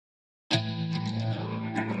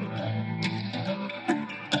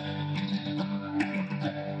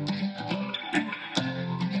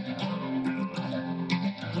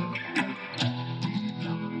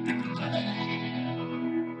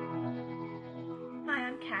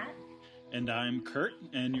Kat. And I'm Kurt,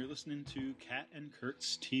 and you're listening to Kat and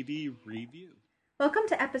Kurt's TV Review. Welcome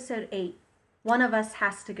to Episode 8, One of Us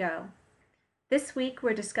Has to Go. This week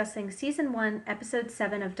we're discussing Season 1, Episode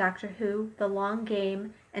 7 of Doctor Who, The Long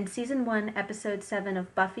Game, and Season 1, Episode 7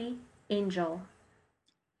 of Buffy, Angel.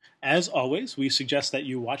 As always, we suggest that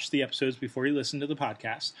you watch the episodes before you listen to the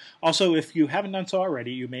podcast. Also, if you haven't done so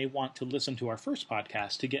already, you may want to listen to our first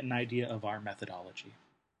podcast to get an idea of our methodology.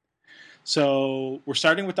 So we're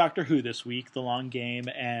starting with Doctor Who this week, The Long Game,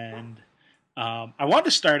 and I want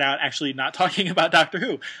to start out actually not talking about Doctor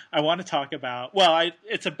Who. I want to talk about,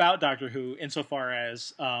 it's about Doctor Who insofar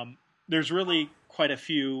as there's really quite a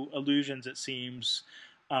few allusions, it seems,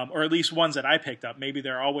 or at least ones that I picked up. Maybe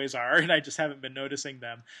there always are, and I just haven't been noticing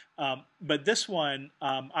them. But this one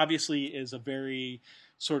obviously is a very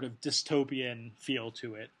sort of dystopian feel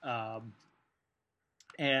to it.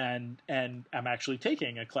 And I'm actually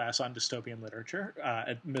taking a class on dystopian literature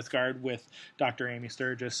at Mythgard with Dr. Amy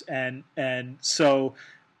Sturgis, and so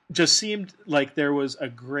just seemed like there was a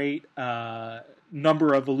great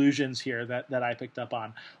number of allusions here that I picked up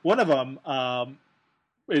on. One of them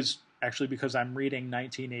is actually because I'm reading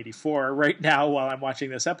 1984 right now while I'm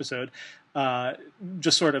watching this episode,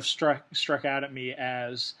 just sort of struck out at me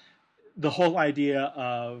as the whole idea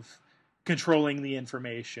of controlling the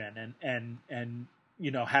information and you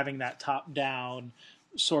know, having that top-down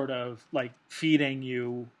sort of like feeding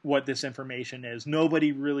you what this information is.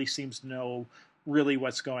 Nobody really seems to know really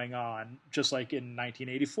what's going on. Just like in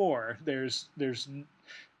 1984, there's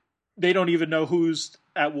they don't even know who's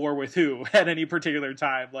at war with who at any particular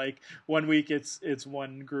time. Like one week it's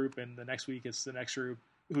one group, and the next week it's the next group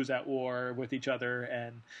who's at war with each other,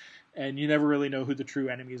 and you never really know who the true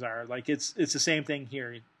enemies are. Like it's the same thing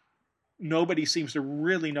here. Nobody seems to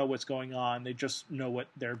really know what's going on. They just know what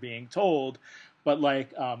they're being told. But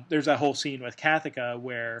like, there's that whole scene with Kathika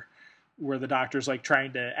where the doctor's like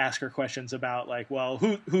trying to ask her questions about like, well,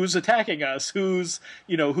 who's attacking us? Who's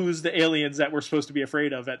the aliens that we're supposed to be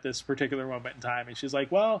afraid of at this particular moment in time? And she's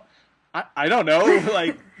like, well, I don't know,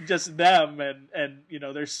 like just them. And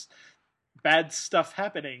there's bad stuff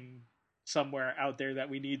happening somewhere out there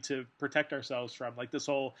that we need to protect ourselves from. Like this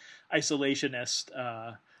whole isolationist,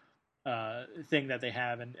 thing that they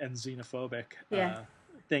have and xenophobic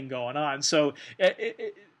thing going on. So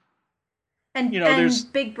there's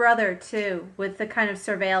Big Brother too, with the kind of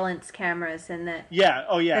surveillance cameras and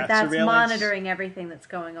that's monitoring everything that's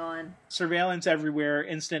going on. Surveillance everywhere,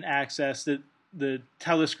 instant access, the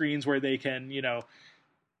telescreens where they can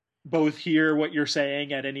both hear what you're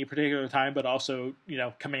saying at any particular time, but also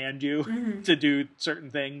command you to do certain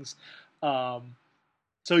things. All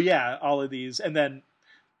of these, and then.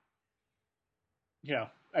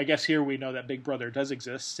 I guess here we know that Big Brother does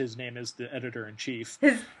exist. His name is the Editor-in-Chief.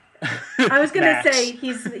 I was going to say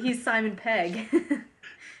he's Simon Pegg.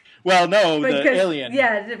 Well, no, the alien.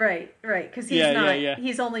 Yeah, right. Because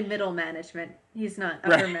he's only middle management. He's not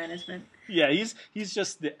upper management. Yeah, he's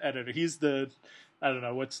just the editor. He's the, I don't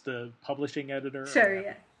know, what's the publishing editor? Sure,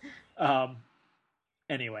 yeah.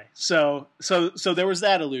 Anyway, so there was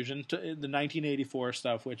that allusion to the 1984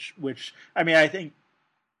 stuff, which I mean, I think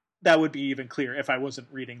that would be even clearer if I wasn't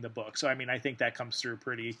reading the book. So I mean, I think that comes through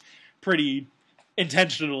pretty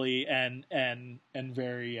intentionally and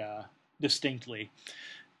very distinctly.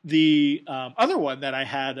 The other one that I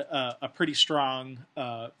had a pretty strong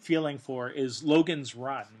feeling for is Logan's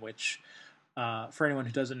Run, which for anyone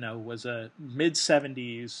who doesn't know was a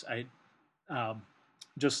mid-70s. I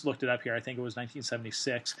just looked it up here. I think it was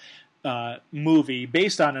 1976 movie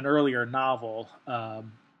based on an earlier novel.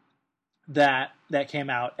 That came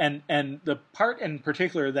out, and the part in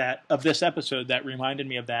particular that of this episode that reminded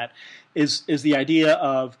me of that is the idea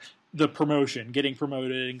of the promotion, getting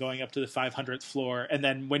promoted and going up to the 500th floor, and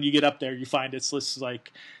then when you get up there, you find it's this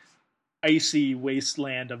like icy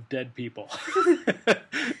wasteland of dead people,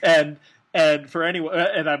 and for anyone,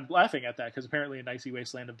 and I'm laughing at that because apparently an icy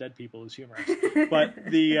wasteland of dead people is humorous, but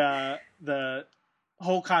the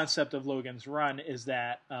whole concept of Logan's Run is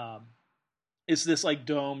that. It's this like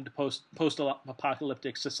domed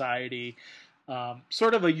post-apocalyptic society,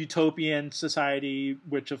 sort of a utopian society,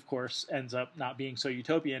 which of course ends up not being so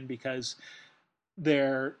utopian because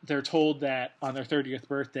they're told that on their 30th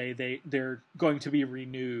birthday they're going to be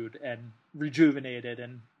renewed and rejuvenated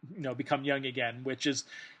and become young again, which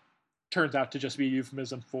turns out to just be a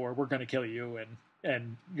euphemism for we're going to kill you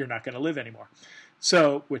and you're not going to live anymore.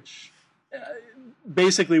 So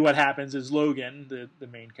basically what happens is Logan, the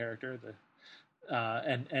main character,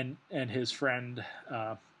 and his friend,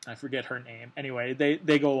 I forget her name. Anyway,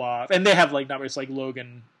 they go off and they have like numbers like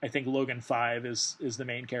Logan. I think Logan 5 is the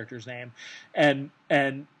main character's name, and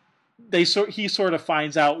he sort of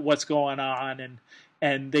finds out what's going on,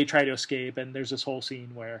 and they try to escape. And there's this whole scene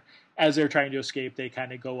where as they're trying to escape, they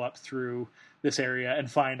kind of go up through this area and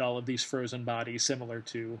find all of these frozen bodies, similar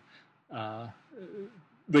to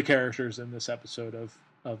the characters in this episode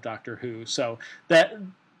of Doctor Who. So that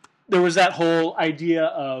there was that whole idea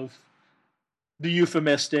of the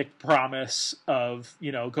euphemistic promise of,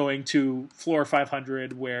 you know, going to floor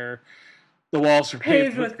 500 where the walls are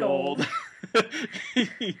paved with gold.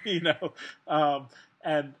 You know,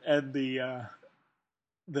 and the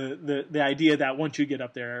idea that once you get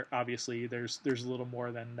up there, obviously there's a little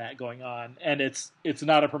more than that going on, and it's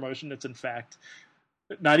not a promotion. It's in fact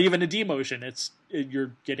not even a demotion.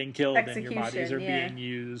 You're getting killed and your bodies are being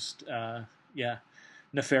used.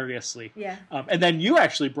 Nefariously. Yeah. And then you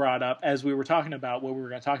actually brought up, as we were talking about what we were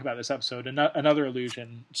going to talk about this episode, another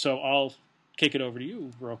illusion. So I'll kick it over to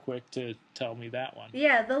you real quick to tell me that one.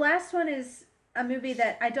 Yeah, the last one is a movie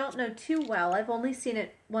that I don't know too well. I've only seen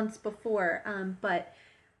it once before, but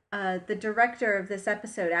the director of this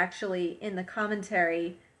episode actually, in the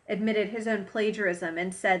commentary, admitted his own plagiarism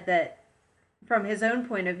and said that, from his own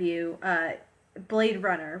point of view, Blade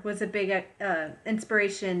Runner was a big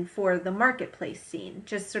inspiration for the marketplace scene,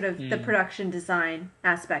 just sort of the production design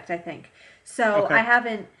aspect, I think. So okay. I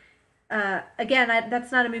haven't,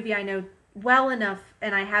 that's not a movie I know well enough,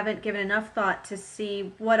 and I haven't given enough thought to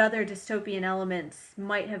see what other dystopian elements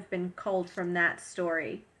might have been culled from that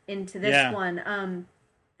story into this one.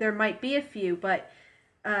 There might be a few, but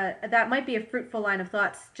that might be a fruitful line of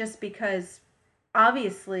thoughts, just because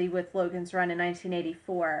obviously with Logan's Run in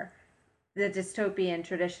 1984, the dystopian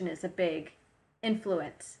tradition is a big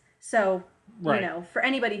influence. So, right. You know, for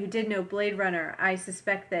anybody who did know Blade Runner, I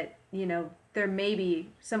suspect that, you know, there may be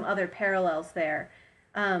some other parallels there.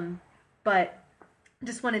 But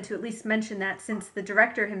just wanted to at least mention that, since the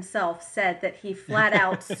director himself said that he flat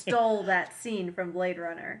out stole that scene from Blade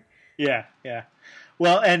Runner. Yeah, yeah.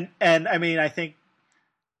 Well, and I mean, I think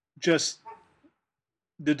just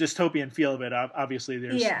the dystopian feel of it, obviously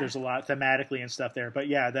there's a lot thematically and stuff there, but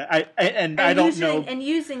yeah, I don't know. And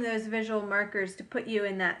using those visual markers to put you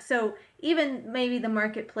in that. So even maybe the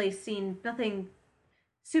marketplace scene, nothing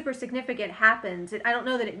super significant happens. I don't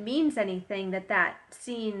know that it means anything that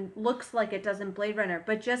scene looks like it does in Blade Runner,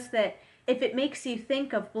 but just that if it makes you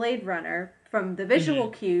think of Blade Runner from the visual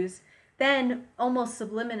cues, then almost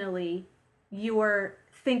subliminally you're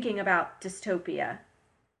thinking about dystopia.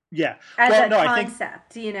 Yeah, as a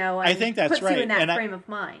concept, you know, I think that's puts right. You in that frame of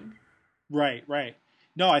mind. Right, right.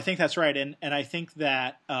 No, I think that's right, and I think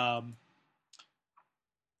that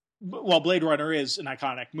Blade Runner is an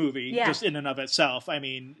iconic movie just in and of itself. I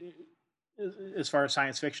mean, as far as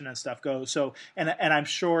science fiction and stuff goes. So, and I'm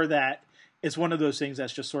sure that it's one of those things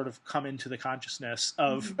that's just sort of come into the consciousness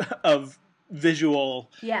of of visual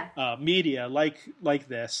media like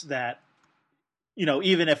this. That, you know,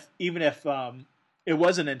 even if it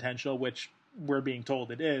wasn't intentional, which we're being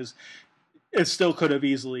told it is, it still could have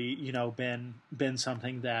easily, you know, been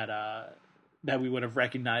something that we would have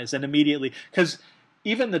recognized and immediately, because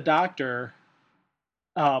even the Doctor,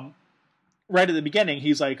 right at the beginning,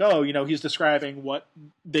 he's like, oh, you know, he's describing what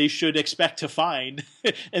they should expect to find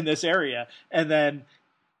in this area, and then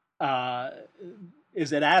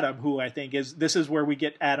is it Adam, who I think this is where we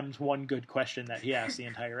get Adam's one good question that he asked the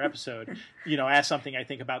entire episode. You know, asked something, I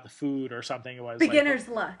think, about the food or something. It was beginner's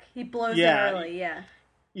luck. He blows it early,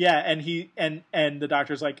 Yeah, and the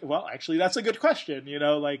Doctor's like, well, actually, that's a good question. You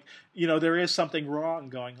know, like, you know, there is something wrong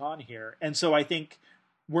going on here. And so I think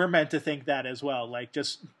we're meant to think that as well, like,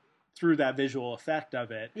 just through that visual effect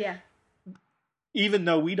of it. Yeah. Even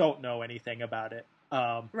though we don't know anything about it.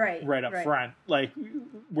 Right up front. Like,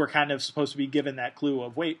 we're kind of supposed to be given that clue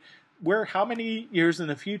of, wait, we're how many years in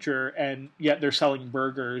the future, and yet they're selling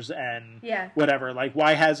burgers and whatever. Like,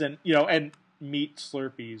 why hasn't, you know, and meat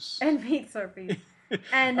Slurpees.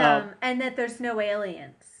 And that there's no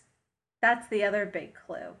aliens. That's the other big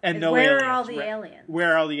clue. And no aliens. Where are all the aliens?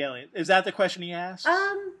 Where are all the aliens? Is that the question he asked?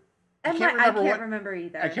 I can't remember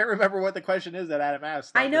either. I can't remember what the question is that Adam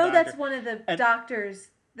asked. I know that's one of the Doctor's.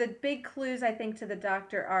 The big clues, I think, to the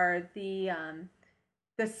Doctor are the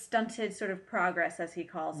stunted sort of progress, as he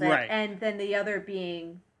calls it, and then the other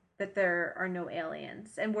being that there are no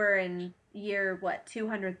aliens, and we're in year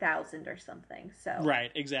 200,000 or something. So right,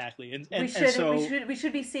 exactly, and we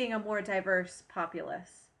should be seeing a more diverse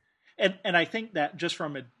populace. And I think that just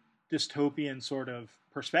from a dystopian sort of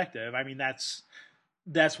perspective, I mean, that's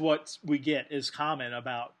that's what we get is common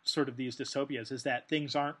about sort of these dystopias, is that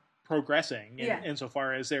things aren't progressing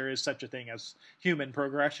insofar as there is such a thing as human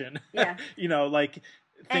progression. Yeah. Like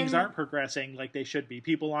things And aren't progressing like they should be.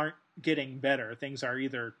 People aren't getting better. Things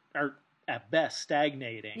are at best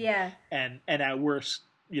stagnating. Yeah. And at worst,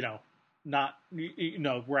 not,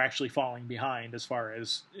 we're actually falling behind as far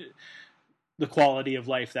as the quality of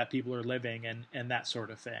life that people are living and that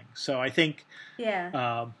sort of thing. So I think,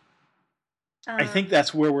 I think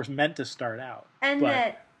that's where we're meant to start out. And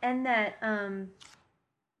that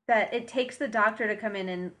it takes the doctor to come in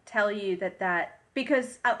and tell you that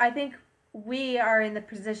because I think we are in the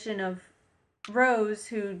position of Rose,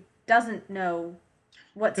 who doesn't know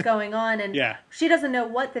what's going on, and she doesn't know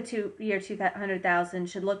what the year 200,000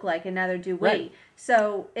 should look like, and neither do we. Right.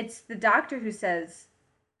 So it's the doctor who says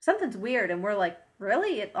something's weird, and we're like,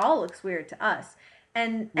 really? It all looks weird to us.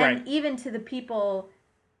 And even to the people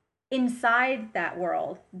inside that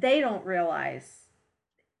world, they don't realize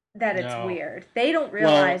that it's weird. They don't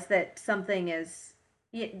realize that something is,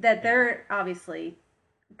 that they're obviously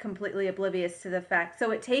completely oblivious to the fact.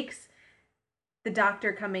 So it takes the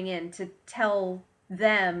doctor coming in to tell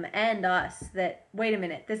them and us that, wait a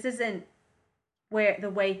minute, this isn't the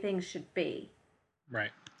way things should be.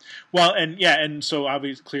 Right. Well, and so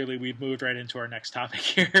obviously, clearly, we've moved right into our next topic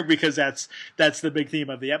here, because that's the big theme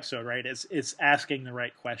of the episode, right? It's asking the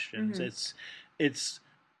right questions. Mm-hmm. It's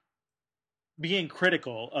being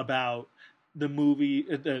critical about the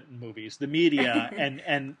movies, the media,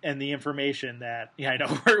 and the information that I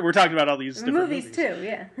know we're talking about all these different movies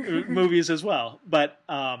too, movies as well, but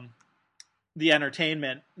the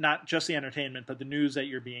entertainment, not just the entertainment, but the news that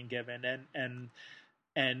you're being given,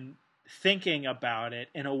 and thinking about it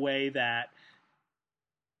in a way that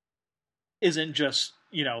isn't just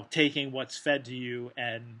taking what's fed to you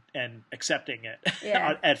and accepting it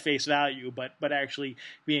at face value, but actually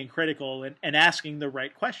being critical and asking the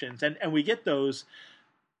right questions. And we get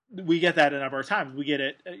that a number of times. We get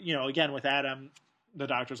it, again with Adam, the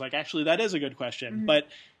doctor's like, actually, that is a good question. Mm-hmm. But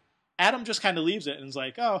Adam just kind of leaves it and is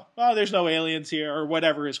like, oh, there's no aliens here, or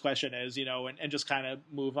whatever his question is, and just kind of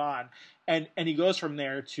move on. And he goes from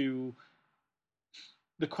there to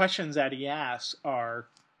the questions that he asks are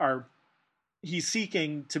he's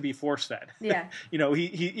seeking to be force fed. Yeah.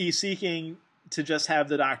 He's seeking to just have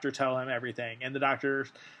the doctor tell him everything. And the doctor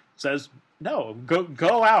says, no,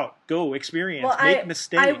 go out, go experience, make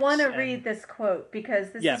mistakes. I want to read this quote,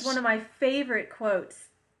 because this is one of my favorite quotes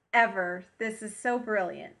ever. This is so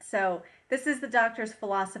brilliant. So this is the doctor's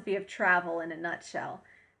philosophy of travel in a nutshell.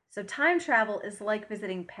 So time travel is like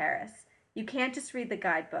visiting Paris. You can't just read the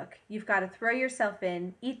guidebook. You've got to throw yourself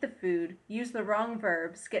in, eat the food, use the wrong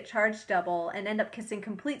verbs, get charged double, and end up kissing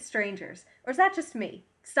complete strangers. Or is that just me?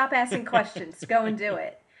 Stop asking questions. Go and do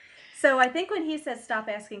it. So I think when he says stop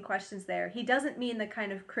asking questions there, he doesn't mean the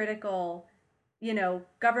kind of critical,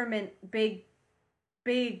 government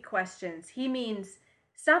big questions. He means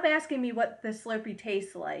stop asking me what the Slurpee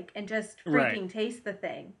tastes like and just freaking taste the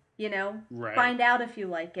thing. Find out if you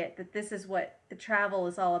like it, that this is what the travel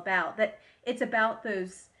is all about, that it's about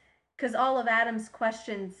those, because all of Adam's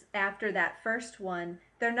questions after that first one,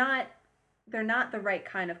 they're not the right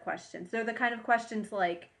kind of questions. They're the kind of questions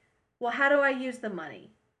like, well, how do I use the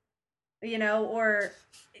money? Or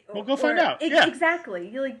go find out. Exactly.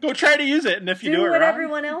 You go try to use it, and if you do it what wrong,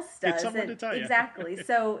 everyone else does. Get someone to tell you. Exactly.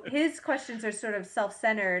 So his questions are sort of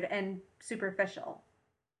self-centered and superficial.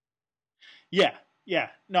 Yeah,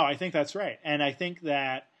 no, I think that's right. And I think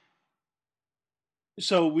that,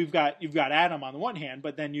 so you've got Adam on the one hand,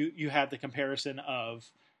 but then you have the comparison of,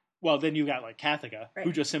 well, then you've got like Kathica,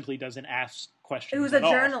 who just simply doesn't ask questions. Who's a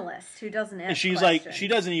journalist who doesn't ask questions. Like, she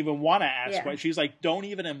doesn't even want to ask questions. She's like, don't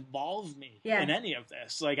even involve me in any of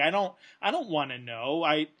this. Like, I don't want to know.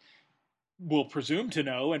 I will presume to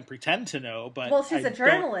know and pretend to know, but well, she's a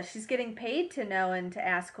journalist. She's getting paid to know and to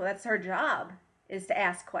ask. That's her job, is to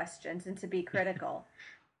ask questions and to be critical.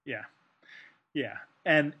 Yeah.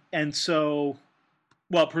 And so,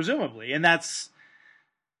 well, presumably, and that's,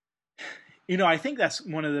 I think that's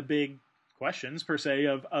one of the big questions per se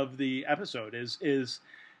of the episode is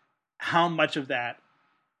how much of that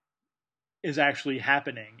is actually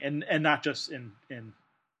happening, and not just in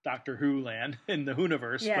Doctor Who land, in the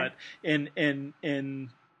Whoniverse, but in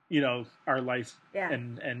our life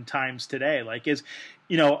and times today. Like, is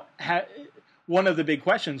one of the big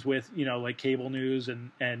questions with like cable news,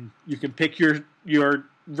 and you can pick your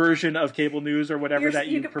version of cable news or whatever that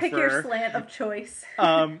you prefer. Pick your slant of choice.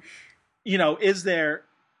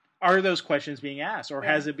 Are those questions being asked, or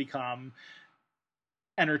has it become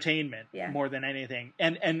entertainment more than anything,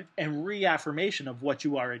 and reaffirmation of what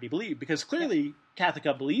you already believe, because clearly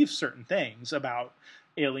Kathyka believes certain things about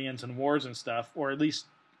aliens and wars and stuff, or at least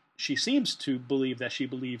she seems to believe that she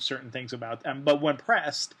believes certain things about them, but when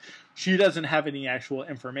pressed, she doesn't have any actual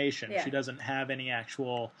information. She doesn't have any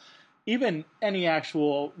actual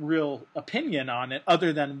real opinion on it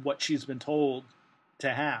other than what she's been told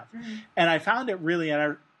to have. And I found it really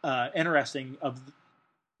interesting of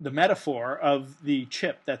the metaphor of the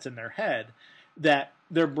chip that's in their head, that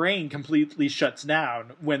their brain completely shuts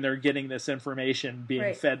down when they're getting this information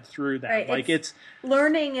being fed through them. Right. Like it's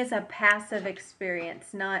learning is a passive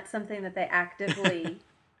experience, not something that they actively.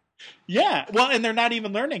 Yeah. Well, and they're not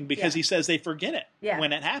even learning, because he says they forget it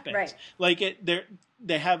when it happens. Right. Like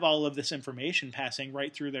they have all of this information passing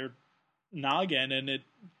right through their noggin, and it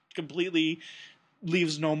completely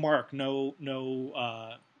leaves no mark, no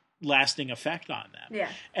lasting effect on them. Yeah.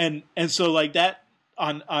 And so like that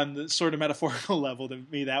on the sort of metaphorical level, to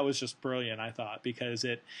me, that was just brilliant, I thought, because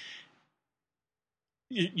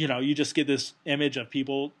you just get this image of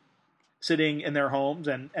people sitting in their homes,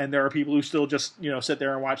 and there are people who still just, sit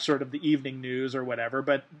there and watch sort of the evening news or whatever,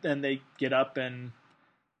 but then they get up and,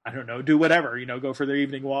 I don't know, do whatever, go for their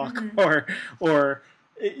evening walk, or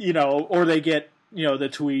they get, the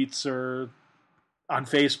tweets or on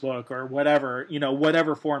Facebook or whatever,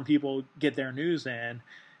 whatever form people get their news in.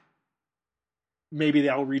 Maybe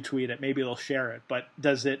they'll retweet it, maybe they'll share it, but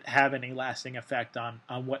does it have any lasting effect on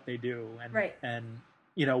what they do and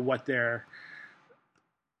what the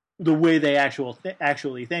way they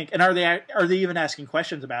actually think, and are they even asking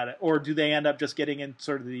questions about it, or do they end up just getting in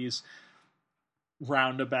sort of these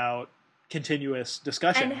roundabout continuous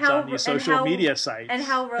discussions on these social media sites? And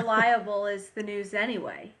how reliable is the news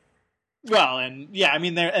anyway? Well, and yeah, I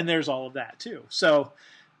mean, there's all of that too. So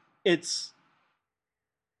it's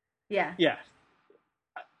yeah.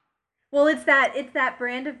 Well, it's that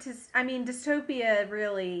brand of dystopia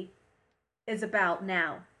really is about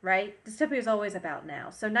now, right? Dystopia is always about now.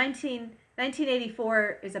 So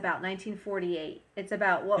 1984 is about 1948. It's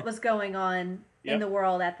about what was going on in the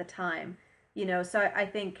world at the time. So I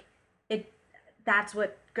think that's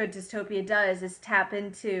what good dystopia does, is tap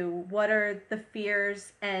into what are the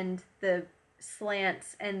fears and the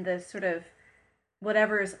slants and the sort of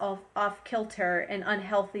whatever is off kilter and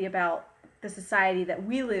unhealthy about the society that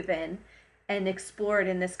we live in, and explore it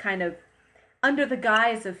in this kind of under the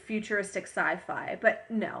guise of futuristic sci-fi. But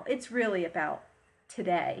no, it's really about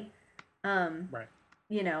today. Right.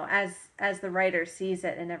 As the writer sees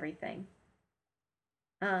it and everything.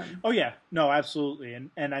 Oh yeah, no, absolutely.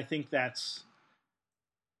 And I think that's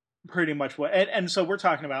pretty much what, and so we're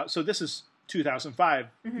talking about, so this is 2005,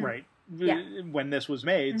 right? Yeah. When this was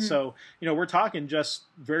made. So, we're talking just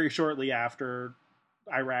very shortly after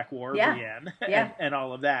Iraq War began and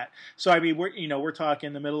all of that. So, I mean, we're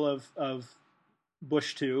talking the middle of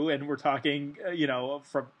Bush 2, and we're talking,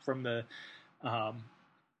 from the,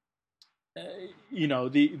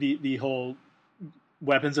 the whole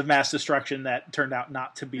weapons of mass destruction that turned out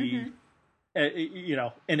not to be,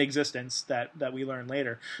 in existence, that we learn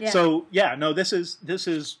later. Yeah. So yeah, no, this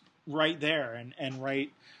is right there and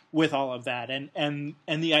right with all of that. And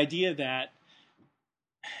the idea that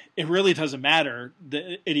it really doesn't matter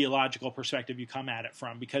the ideological perspective you come at it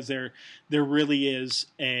from, because there really is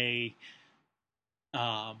a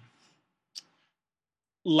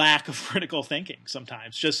lack of critical thinking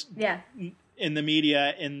sometimes, just in the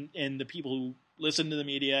media, in the people who listen to the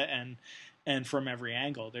media, and from every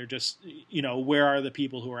angle. They're just, where are the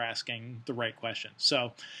people who are asking the right questions?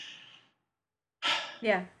 So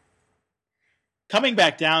yeah. Coming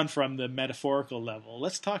back down from the metaphorical level,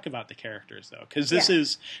 let's talk about the characters, though,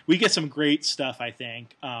 because we get some great stuff, I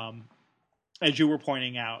think, as you were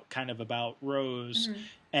pointing out, kind of about Rose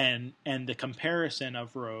and the comparison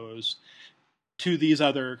of Rose to these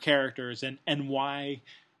other characters, and why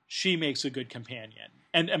she makes a good companion.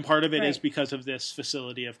 And part of it is because of this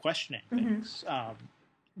facility of questioning things.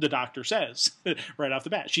 The doctor says right off the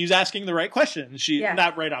bat, she's asking the right questions.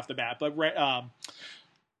 Not right off the bat, but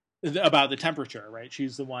about the temperature, right?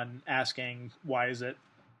 She's the one asking, why is it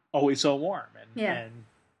always so warm? And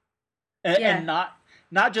not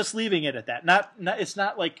just leaving it at that. Not it's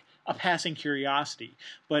not like a passing curiosity,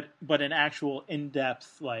 but an actual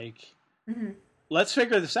in-depth, like, let's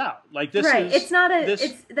figure this out. Like, this is... It's not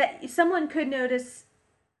it's that someone could notice,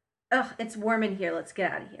 it's warm in here, let's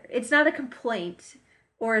get out of here. It's not a complaint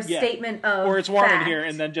or a statement of or it's warm fact. in here,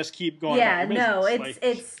 and then just keep going. Yeah, no,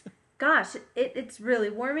 it's gosh, it's really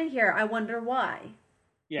warm in here. I wonder why.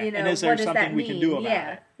 Yeah, and is there something we can do about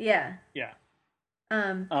it? Yeah.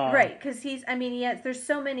 Right, because there's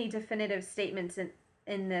so many definitive statements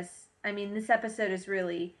in this. I mean, this episode is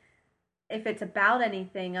really, if it's about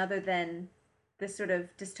anything other than this sort of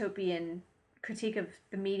dystopian critique of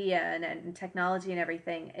the media and technology and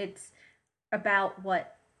everything, it's about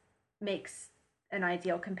what makes an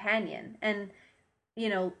ideal companion. And,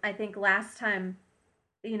 I think last time,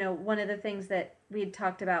 one of the things that we had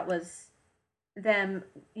talked about was them,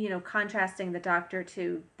 contrasting the Doctor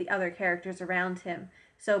to the other characters around him.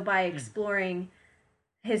 So by exploring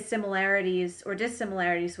his similarities or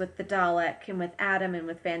dissimilarities with the Dalek and with Adam and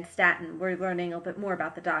with Van Staten, we're learning a little bit more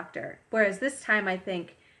about the Doctor. Whereas this time, I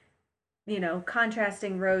think,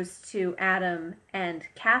 contrasting Rose to Adam and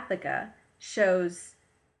Kathika shows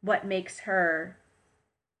what makes her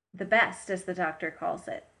the best, as the Doctor calls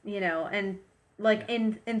it. And like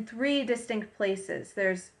in three distinct places,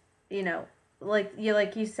 there's, like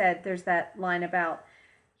you said, there's that line about,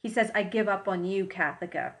 he says, "I give up on you,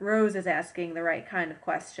 Kathika." Rose is asking the right kind of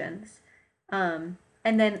questions. And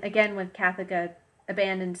then again, when Kathika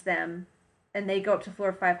abandons them and they go up to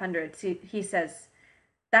floor 500, he says,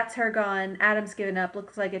 "That's her gone. Adam's given up.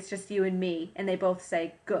 Looks like it's just you and me." And they both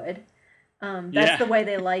say, "Good." That's the way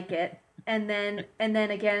they like it. And then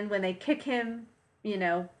again, when they kick him,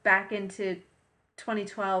 back into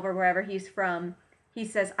 2012 or wherever he's from, he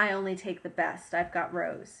says, "I only take the best. I've got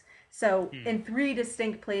Rose." So in three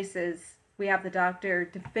distinct places, we have the Doctor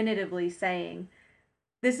definitively saying,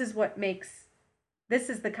 this is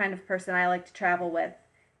the kind of person I like to travel with,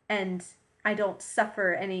 and I don't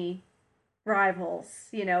suffer any rivals.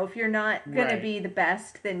 If you're not going to be the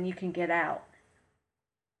best, then you can get out.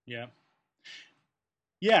 Yeah.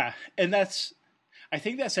 Yeah, and I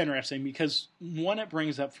think that's interesting because, one, it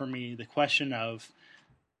brings up for me the question of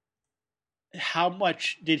how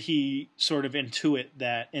much did he sort of intuit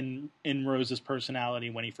that in Rose's personality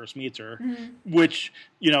when he first meets her, which,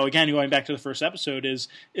 again, going back to the first episode, is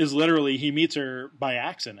literally he meets her by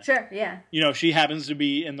accident. Sure, yeah. She happens to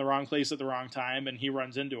be in the wrong place at the wrong time, and he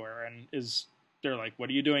runs into her and they're like, "What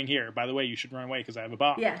are you doing here? By the way, you should run away because I have a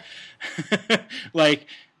bomb." Yeah.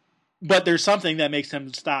 But there's something that makes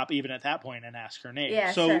him stop even at that point and ask her name.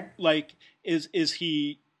 Yeah, so, sure.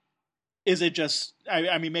 Is it just?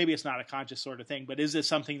 I mean, maybe it's not a conscious sort of thing, but is it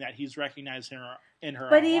something that he's recognized in her?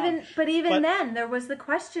 But even then, there was the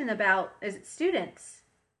question about, is it students?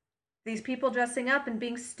 These people dressing up and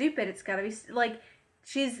being stupid. It's got to be like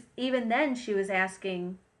even then she was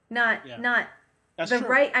asking not That's the true.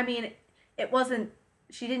 right. I mean, it wasn't.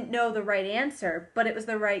 She didn't know the right answer, but it was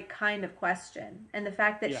the right kind of question. And the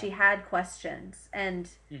fact that she had questions and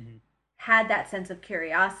had that sense of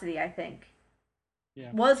curiosity, I think,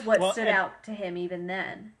 was what stood out to him even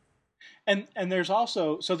then. And there's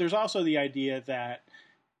also the idea that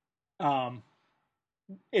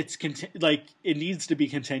it needs to be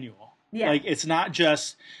continual. Yeah. Like, it's not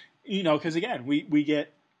just, because again, we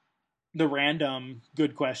get the random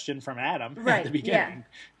good question from Adam at the beginning,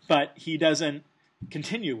 but he doesn't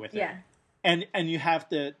continue with it. And you have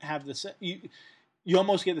to have you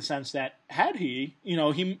almost get the sense that had he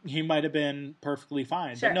might have been perfectly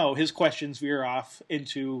fine. Sure. But no, his questions veer off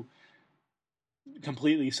into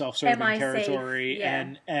completely self-serving territory.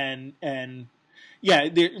 Yeah. And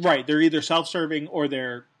they're either self-serving or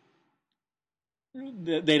they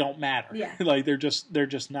don't matter. Yeah. Like they're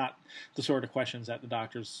just not the sort of questions that the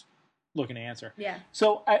Doctor's looking to answer. Yeah.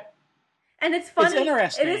 So and it's funny. It's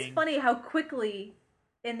interesting. It is funny how quickly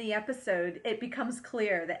in the episode it becomes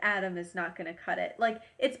clear that Adam is not going to cut it. Like,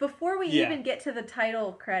 it's before we even get to the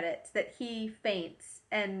title credits that he faints,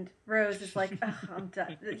 and Rose is like, "Ugh, I'm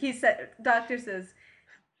done." Doctor says,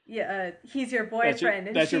 "Yeah, he's your boyfriend,"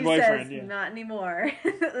 and she says, "Not anymore."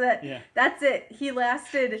 That's it. He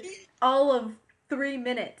lasted all of 3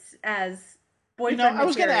 minutes as boyfriend. I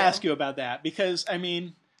was going to ask you about that because I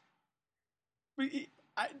mean,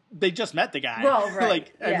 they just met the guy. Well,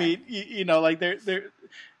 right. I mean, they're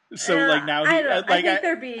so now I think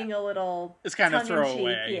they're being a little. It's kind of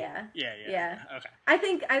throwaway. Yeah. Okay. I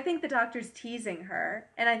think the Doctor's teasing her,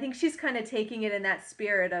 and I think she's kind of taking it in that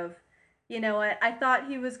spirit of, you know what? I thought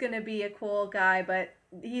he was going to be a cool guy, but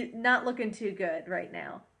he's not looking too good right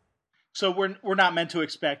now. So we're not meant to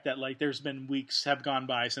expect that there's been weeks have gone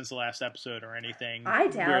by since the last episode or anything. I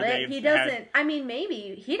doubt it. He doesn't. I mean,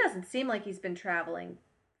 maybe he doesn't seem like he's been traveling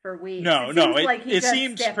for weeks. It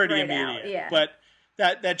seems pretty immediate. Yeah. But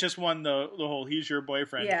that just won the whole "he's your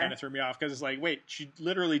boyfriend" kind of threw me off because it's like, wait, she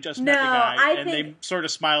literally just met the guy they sort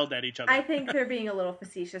of smiled at each other. I think they're being a little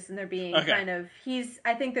facetious and they're being kind of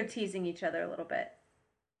I think they're teasing each other a little bit.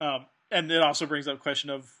 And it also brings up the question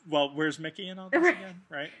of, well, where's Mickey and all this again,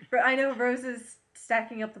 right? I know Rose is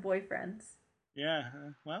stacking up the boyfriends. Yeah,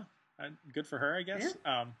 well, good for her, I guess.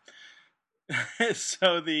 Yeah.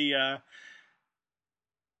 So the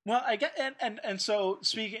well, I get and so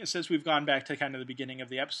speaking, since we've gone back to kind of the beginning of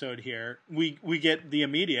the episode here, we get the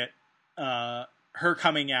immediate her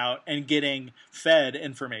coming out and getting fed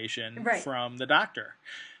information Right. from the doctor,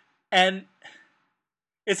 and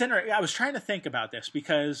it's interesting. I was trying to think about this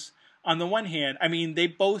because on the one hand, I mean, they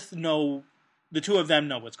both know, the two of them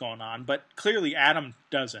know what's going on, but clearly Adam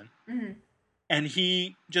doesn't, Mm-hmm. and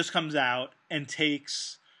he just comes out and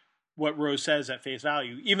takes what Rose says at face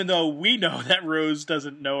value, even though we know that Rose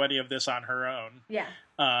doesn't know any of this on her own. Yeah.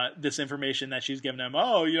 This information that she's given him,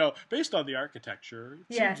 oh, you know, based on the architecture,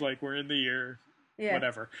 it Yeah. seems like we're in the year Yeah.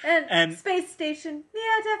 whatever. And space station.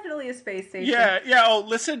 Yeah, definitely a space station. Yeah, yeah. Oh,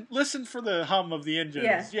 listen for the hum of the engines.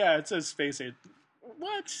 Yeah. Yeah, it says space station.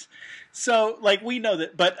 What? So, like, we know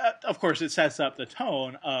that, but of course, it sets up the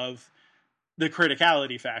tone of the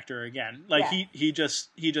criticality factor again. Like, Yeah. he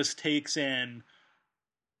just takes in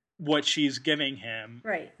what she's giving him,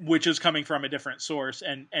 Right. which is coming from a different source,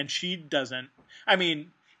 and she doesn't. I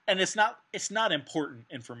mean, and it's not important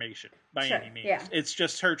information by Sure, any means. yeah. It's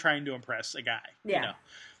just her trying to impress a guy, Yeah. you know,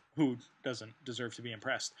 who doesn't deserve to be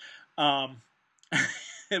impressed. But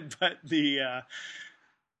the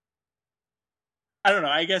I don't know.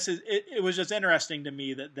 I guess it was just interesting to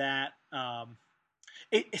me that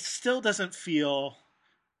it still doesn't feel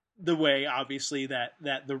the way, obviously, that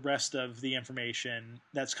the rest of the information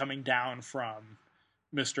that's coming down from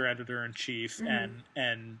Mr. Editor-in-Chief Mm-hmm.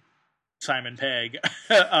 and Simon Pegg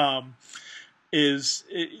is,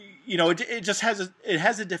 you know, it just has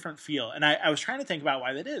a different feel. And I was trying to think about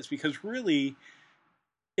why that is, because really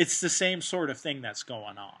it's the same sort of thing that's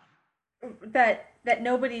going on. That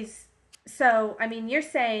nobody's. So, I mean, you're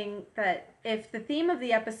saying that if the theme of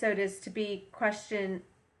the episode is to question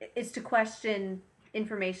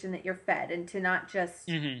information that you're fed and to not just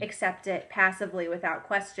Mm-hmm. accept it passively without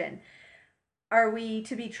question, are we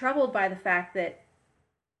to be troubled by the fact that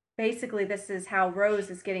basically this is how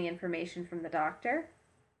Rose is getting information from the doctor?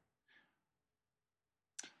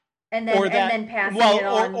 And then passing it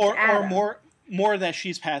on to Adam. or more that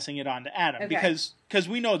she's passing it on to Adam, Okay. because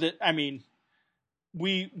we know that, I mean,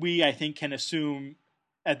 we I think can assume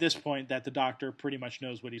at this point that the doctor pretty much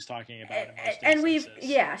knows what he's talking about in most And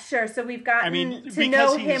instances. sure. So we've gotten I mean, to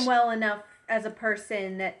know because him well enough as a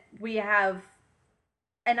person that we have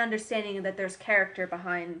an understanding that there's character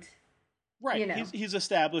behind. Right, you know. he's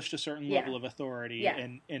established a certain Yeah. level of authority Yeah.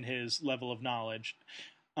 in his level of knowledge.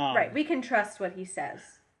 Right, we can trust what he says.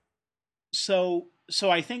 So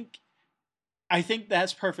I think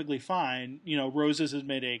that's perfectly fine. You know, Rose is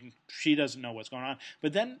admitting she doesn't know what's going on,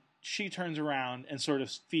 but then she turns around and sort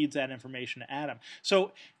of feeds that information to Adam.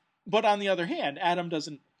 So, but on the other hand, Adam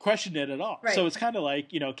doesn't question it at all. Right. So it's kind of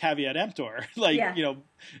like, you know, caveat emptor, like, Yeah. you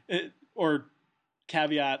know, or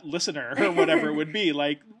caveat listener or whatever it would be.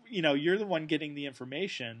 Like, you know, you're the one getting the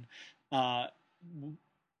information.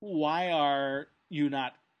 Why are you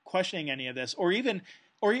not questioning any of this? And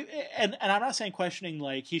I'm not saying questioning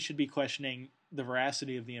like he should be questioning the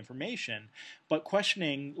veracity of the information, but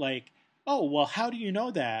questioning like, oh, well, how do you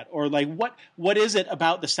know that? Or like, what is it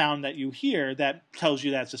about the sound that you hear that tells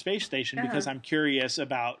you that's a space station? Uh-huh. Because I'm curious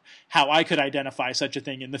about how I could identify such a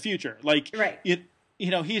thing in the future. Like, Right. You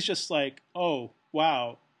know, he's just like, oh,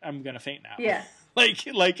 wow, I'm going to faint now. Yeah. like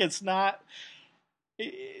it's not.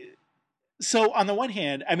 So on the one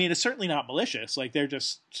hand, I mean, it's certainly not malicious. Like, they're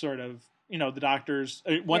just sort of, you know, the doctors,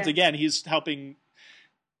 once Yeah. again, he's helping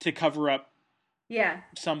to cover up Yeah.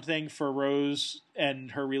 something for Rose and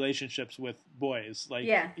her relationships with boys. Like,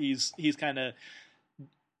 Yeah. he's kind of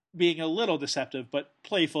being a little deceptive, but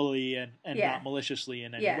playfully and Yeah. not maliciously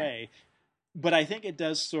in any Yeah. way. But I think it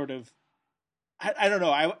does sort of, I don't know.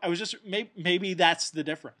 I was just, maybe that's the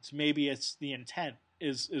difference. Maybe it's the intent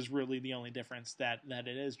is really the only difference that it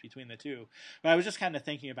is between the two. But I was just kind of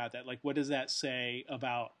thinking about that. Like, what does that say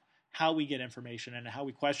about how we get information and how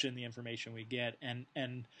we question the information we get?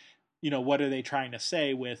 And you know, what are they trying to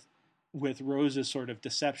say with Rose's sort of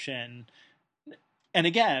deception? And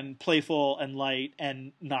again, playful and light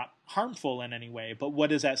and not harmful in any way. But what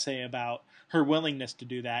does that say about her willingness to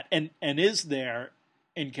do that? And is there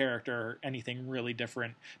in character anything really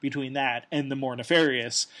different between that and the more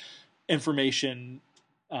nefarious information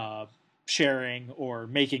sharing or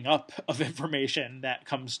making up of information that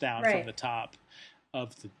comes down Right. from the top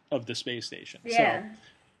of the space station? Yeah. So,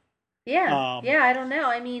 Yeah. Yeah, I don't know.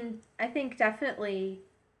 I mean, I think definitely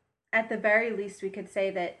at the very least we could say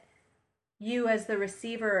that you as the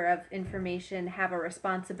receiver of information have a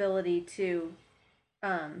responsibility to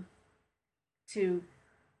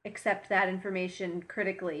accept that information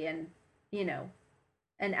critically and, you know,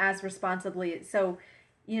 and as responsibly. So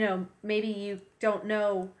maybe you don't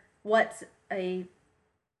know what's a,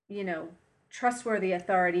 you know, trustworthy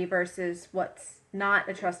authority versus what's not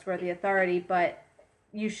a trustworthy authority, but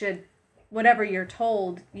you should, whatever you're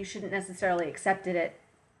told, you shouldn't necessarily accept it at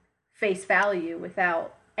face value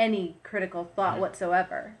without any critical thought Right.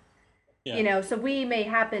 whatsoever. Yeah. So we may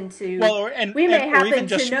happen Well, to or even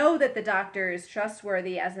just know that the doctor is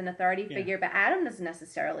trustworthy as an authority yeah. figure, but Adam doesn't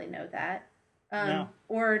necessarily know that. No.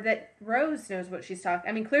 Or that Rose knows what she's talking.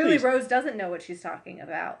 I mean, clearly Please. Rose doesn't know what she's talking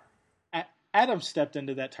about. Adam stepped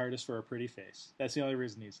into that TARDIS for a pretty face. That's the only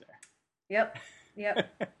reason he's there. Yep.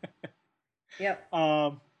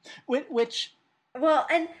 Which well,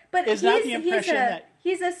 but is not the impression that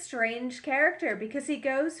he's a strange character because he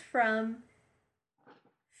goes from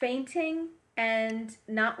fainting and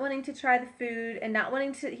not wanting to try the food and not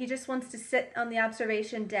wanting to, he just wants to sit on the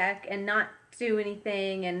observation deck and not do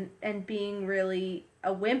anything and being really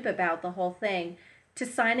a wimp about the whole thing, to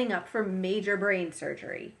signing up for major brain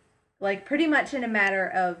surgery, like pretty much in a matter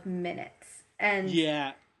of minutes. And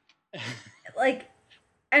yeah. like,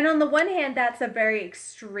 and on the one hand, that's a very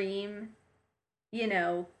extreme,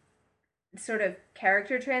 sort of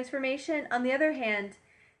character transformation. On the other hand,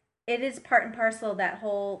 it is part and parcel of that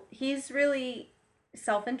whole, he's really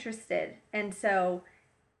self-interested, and so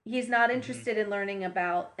he's not interested in learning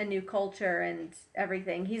about a new culture and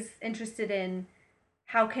everything. He's interested in,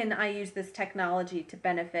 how can I use this technology to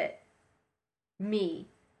benefit me?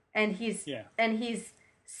 And he's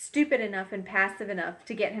stupid enough and passive enough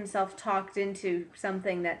to get himself talked into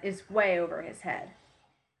something that is way over his head.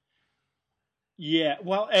 Yeah,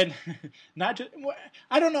 well, and not just,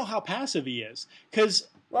 I don't know how passive he is, because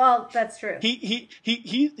well, that's true.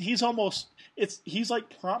 He's almost, he's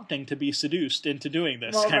like prompting to be seduced into doing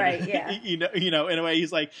this. Well, kind right, of, yeah. In a way,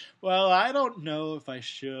 he's like, well, I don't know if I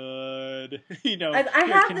should. I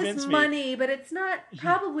have this money, but it's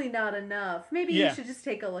probably not enough. Maybe you should just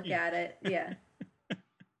take a look at it. Yeah.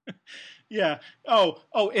 Yeah.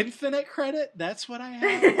 Oh, infinite credit? That's what I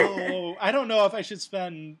have? Oh, I don't know if I should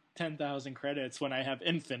spend 10,000 credits when I have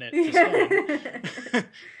infinite to spend.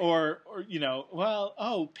 or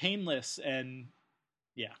painless, and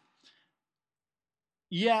yeah.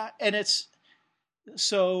 Yeah, and it's,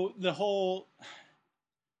 so the whole,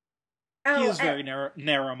 he is very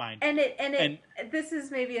narrow-minded. And this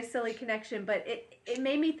is maybe a silly connection, but it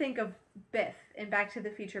made me think of Biff in Back to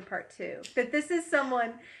the Future Part 2. That this is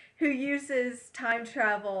someone who uses time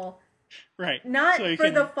travel, right, not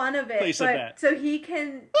for the fun of it, but so he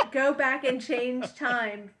can go back and change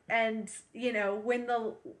time, and win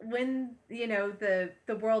the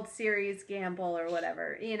World Series gamble or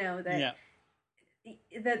whatever.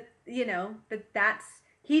 That's,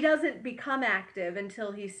 he doesn't become active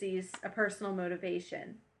until he sees a personal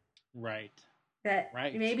motivation. Right.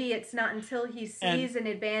 Maybe it's not until he sees an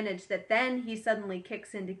advantage that then he suddenly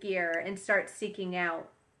kicks into gear and starts seeking out,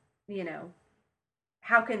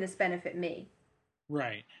 how can this benefit me?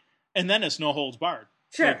 Right. And then it's no holds barred.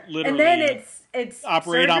 Sure. Like, literally, and then it's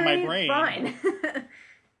operate surgery, on my brain.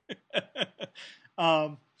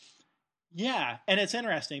 Fine. Yeah, and it's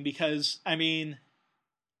interesting because, I mean,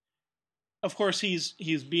 of course he's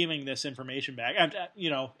beaming this information back,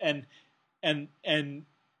 and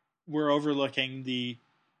we're overlooking the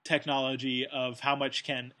technology of how much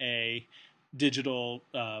can a digital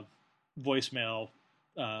voicemail,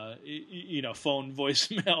 phone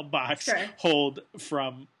voicemail box hold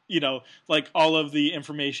from, like all of the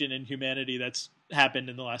information in humanity that's happened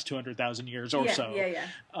in the last 200,000 years or so.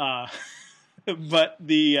 Yeah. But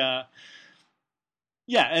the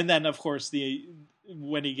and then of course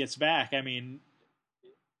when he gets back, I mean,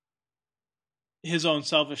 his own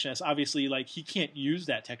selfishness, obviously, like, he can't use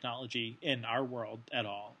that technology in our world at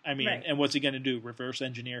all. I mean, and what's he going to do? Reverse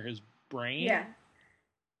engineer his brain? Yeah.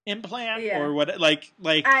 Implant? Yeah. Or what? Like.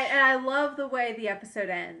 I love the way the episode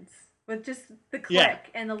ends with just the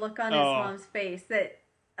click and the look on his mom's face.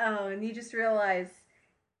 And you just realize,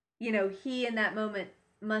 he in that moment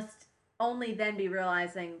must only then be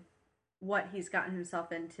realizing what he's gotten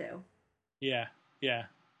himself into. Yeah.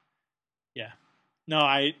 No,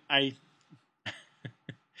 I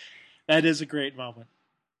that is a great moment.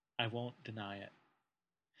 I won't deny it.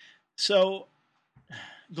 So,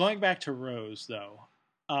 going back to Rose, though,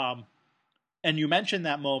 and you mentioned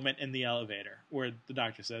that moment in the elevator where the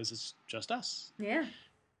doctor says it's just us. Yeah.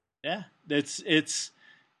 Yeah. It's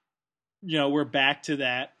we're back to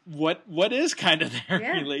that. What is kind of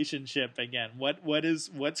their relationship again?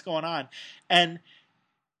 What's going on? And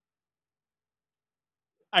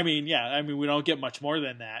I mean, we don't get much more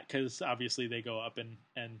than that, because obviously they go up and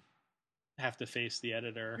have to face the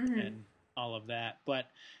editor and all of that. But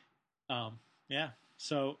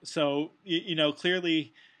So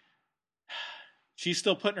clearly she's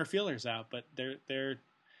still putting her feelers out, but they're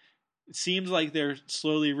it seems like they're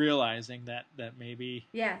slowly realizing that maybe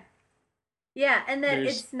Yeah. Yeah, and that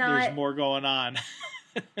it's there's not more going on.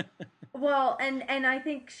 well, and I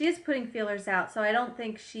think she's putting feelers out, so I don't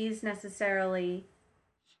think she's necessarily,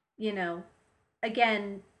 you know,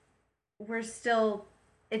 again, we're still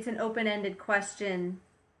it's an open-ended question,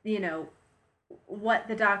 you know, what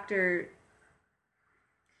the doctor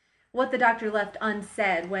what the doctor left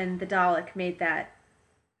unsaid when the Dalek made that,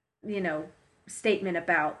 you know, statement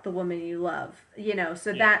about the woman you love, you know,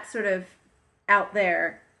 so Yeah. that's sort of out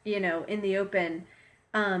there, you know, in the open.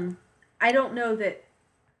 I don't know that.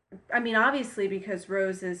 I mean, obviously, because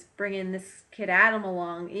Rose is bringing this kid Adam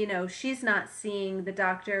along, you know, she's not seeing the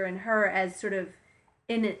doctor and her as sort of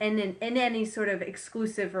in any sort of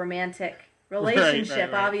exclusive romantic Right, right,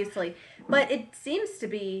 relationship, right. obviously. But it seems to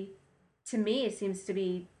be, to me, it seems to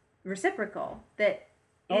be reciprocal.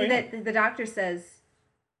 Oh yeah. That the doctor says,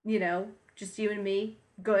 you know, just you and me,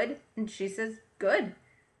 good, and she says, good.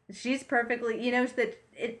 She's perfectly, you know, that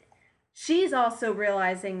it. She's also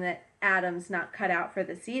realizing that Adam's not cut out for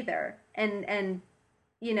this either, and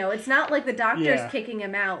you know, it's not like the doctor's Yeah. kicking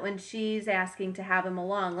him out when she's asking to have him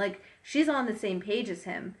along. Like she's on the same page as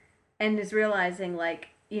him, and is realizing, like,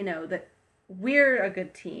 you know, that we're a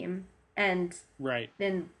good team, and Right.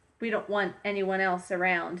 then we don't want anyone else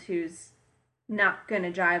around who's not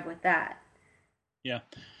gonna jive with that. Yeah.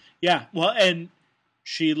 Yeah. Well, and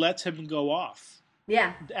she lets him go off.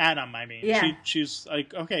 Yeah, Adam, I mean, yeah, she's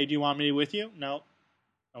like, okay, do you want me with you? No.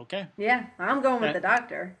 Okay. yeah. I'm going with the That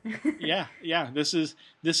doctor. yeah, yeah. This is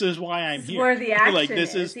why I'm This is here. where the Like action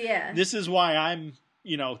this is. is Yeah, this is why I'm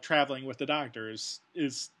traveling with the doctor is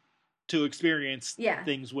to experience yeah.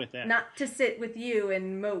 things with him. Not to sit with you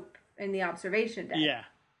and mope in the observation deck. Yeah,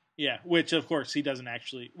 yeah. Which of course he doesn't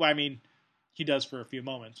actually. Well, I mean, he does for a few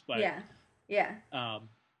moments, but Yeah, yeah. um,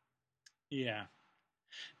 yeah.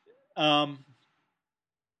 Um,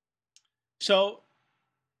 so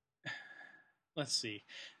let's see.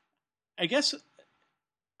 I guess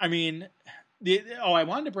I mean I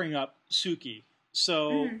wanted to bring up Suki.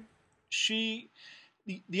 So Mm-hmm. she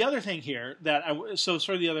the other thing here that so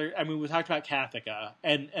sort of the other I mean we talked about Kathika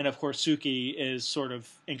and of course Suki is sort of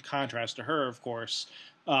in contrast to her of course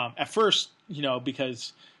at first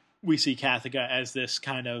because we see Kathika as this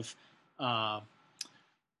kind of uh,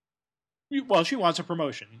 well she wants a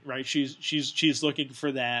promotion right she's looking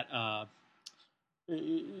for that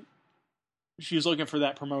she's looking for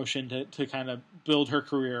that promotion to kind of build her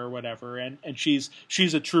career or whatever and she's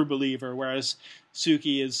a true believer whereas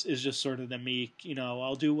Suki is just sort of the meek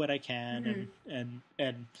I'll do what I can Mm-hmm.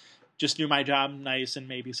 and just do my job nice and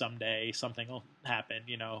maybe someday something will happen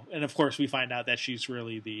and of course we find out that she's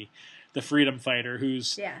really the freedom fighter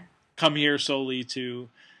who's Yeah, come here solely to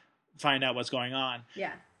find out what's going on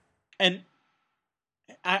yeah. and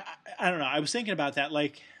I don't know I was thinking about that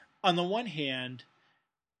like on the one hand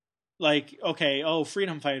like okay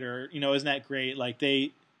freedom fighter isn't that great like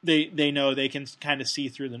they know they can kind of see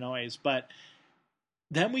through the noise but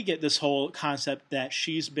then we get this whole concept that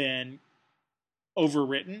she's been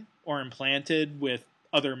overwritten or implanted with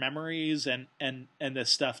other memories and this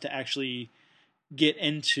stuff to actually get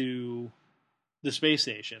into the space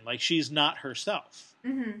station like she's not herself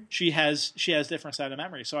Mm-hmm. she has different set of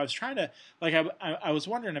memories so I was trying to like I was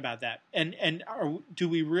wondering about that and do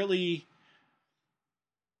we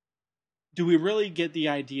really get the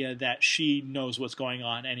idea that she knows what's going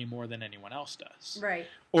on any more than anyone else does? Right.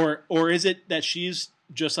 Or is it that she's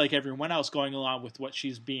just like everyone else going along with what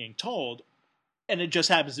she's being told and it just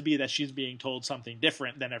happens to be that she's being told something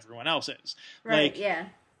different than everyone else is? Right. Yeah.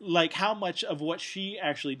 Like how much of what she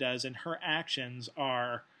actually does and her actions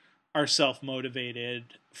are self-motivated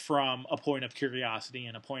from a point of curiosity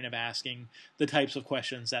and a point of asking the types of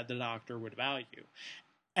questions that the doctor would value.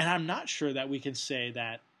 And I'm not sure that we can say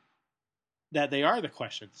that they are the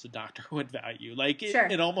questions the doctor would value. Like Sure.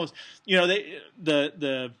 it almost,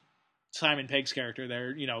 the Simon Pegg's character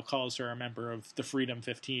there, calls her a member of the Freedom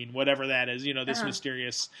 15, whatever that is, this Uh-huh.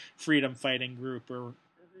 mysterious freedom fighting group or,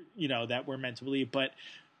 that we're meant to believe.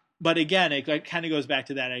 But again, it kind of goes back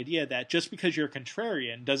to that idea that just because you're a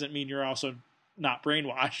contrarian doesn't mean you're also not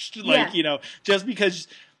brainwashed. Like, Yeah.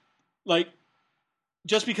 like,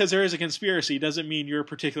 just because there is a conspiracy doesn't mean your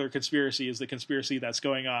particular conspiracy is the conspiracy that's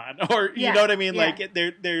going on, or you Yeah. know what I mean? Yeah. Like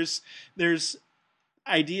there's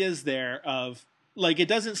ideas there of like it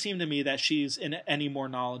doesn't seem to me that she's in any more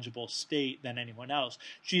knowledgeable state than anyone else.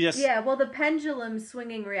 She just Yeah. Well, the pendulum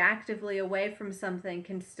swinging reactively away from something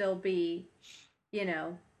can still be, you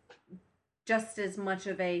know, just as much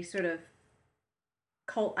of a sort of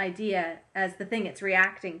cult idea as the thing it's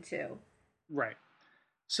reacting to. Right.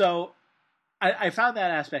 So I found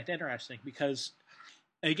that aspect interesting because,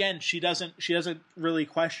 again, she doesn't really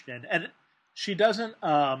question, and she doesn't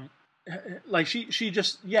like she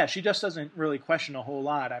just doesn't really question a whole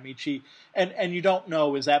lot. I mean, and you don't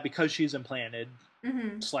know, is that because she's implanted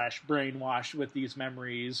Mm-hmm. / brainwashed with these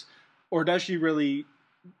memories, or does she really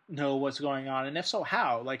know what's going on? And if so,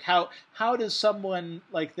 how? Like how does someone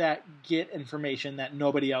like that get information that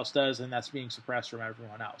nobody else does, and that's being suppressed from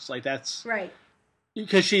everyone else? Like, that's Right.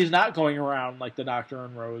 because she's not going around like the Doctor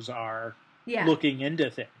and Rose are, Yeah. looking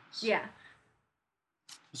into things. Yeah.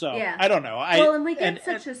 So Yeah. I don't know. Well, and we get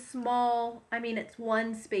such a small. I mean, it's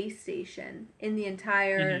one space station in the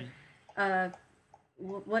entire. Mm-hmm.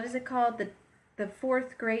 What is it called? The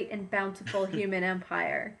fourth great and bountiful human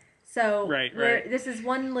empire. So Right. this is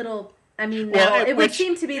one little. I mean, well, now it would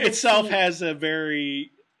seem to be the itself seat. has a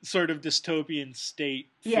very sort of dystopian state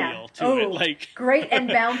feel to it. Like, great and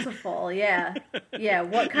bountiful. Yeah. Yeah.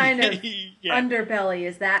 What kind of underbelly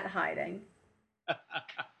is that hiding?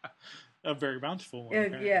 A very bountiful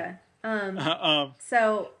one. Yeah.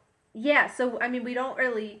 So yeah. So I mean, we don't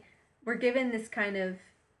really. We're given this kind of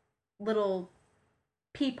little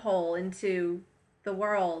peephole into the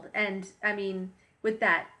world, and I mean, with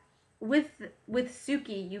that, with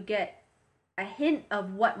Suki, you get a hint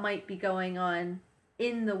of what might be going on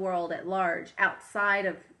in the world at large outside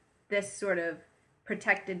of this sort of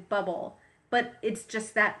protected bubble. But it's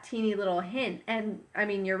just that teeny little hint, and I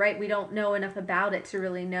mean, you're right. We don't know enough about it to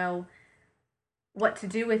really know what to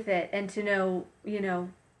do with it, and to know,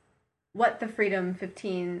 what the Freedom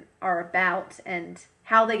 15 are about, and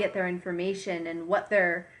how they get their information, and what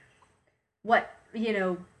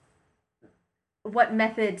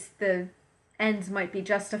methods the ends might be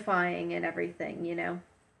justifying, and everything.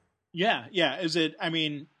 Yeah. Is it? I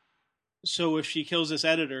mean, so if she kills this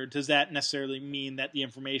editor, does that necessarily mean that the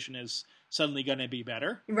information is suddenly going to be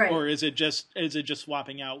better? Right. Or is it just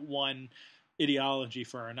swapping out one ideology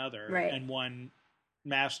for another, right, and one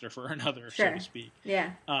master for another, sure, so to speak?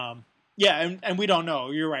 Yeah. Yeah, and we don't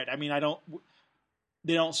know. You're right. I mean,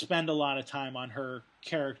 they don't spend a lot of time on her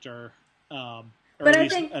character, or but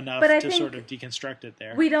at least enough to sort of deconstruct it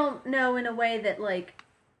there. We don't know in a way that, like,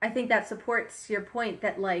 I think that supports your point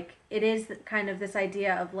that, like, it is kind of this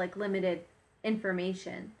idea of, like, limited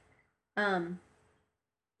information. That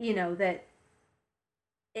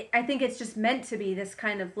I think it's just meant to be this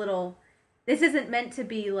kind of little. This isn't meant to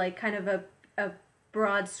be like kind of a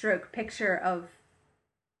broad stroke picture of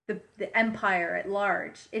the empire at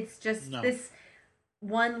large. It's just this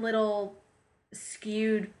one little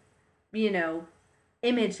skewed,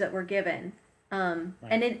 image that we're given. Right.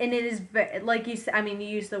 And it is, like you said, I mean, you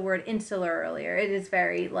used the word insular earlier. It is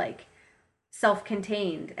very, like,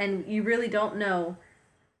 self-contained, and you really don't know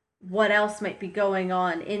what else might be going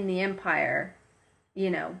on in the empire,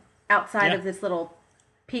 outside of this little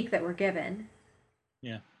peek that we're given.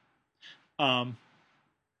 Yeah.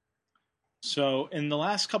 So in the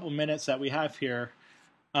last couple minutes that we have here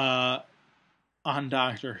on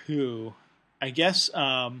Doctor Who, I guess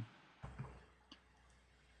I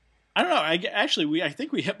don't know. I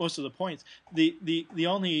think we hit most of the points. The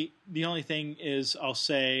only thing is, I'll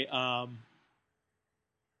say,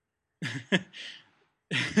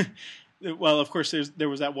 well, of course, there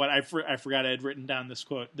was that one. I forgot I had written down this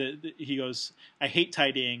quote. He goes, "I hate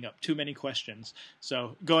tidying up. Too many questions."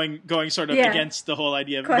 So going sort of against the whole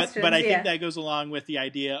idea. But I think that goes along with the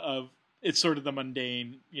idea of it's sort of the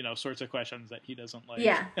mundane, sorts of questions that he doesn't like.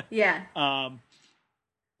 Yeah.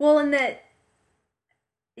 Well, and that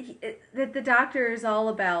the Doctor is all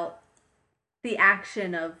about the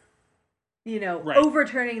action of,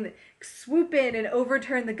 overturning, swoop in and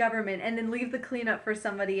overturn the government, and then leave the cleanup for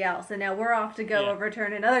somebody else. And now we're off to go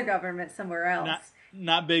overturn another government somewhere else.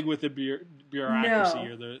 Not big with the bureaucracy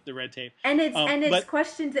or the red tape. And it's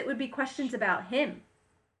questions. It would be questions about him,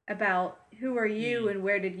 about who are you and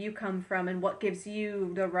where did you come from and what gives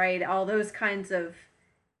you the right. All those kinds of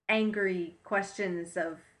angry questions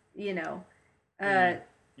of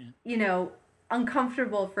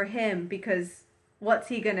uncomfortable for him, because what's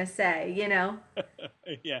he gonna say,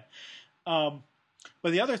 Yeah. But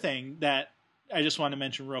the other thing that I just want to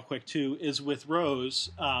mention real quick too is with Rose,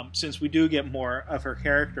 since we do get more of her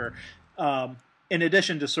character, in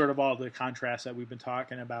addition to sort of all the contrasts that we've been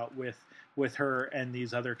talking about with her and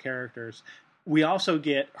these other characters, we also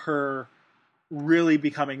get her really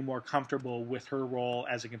becoming more comfortable with her role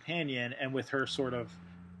as a companion and with her sort of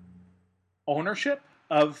ownership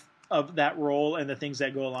of that role and the things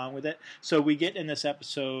that go along with it. So we get in this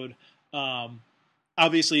episode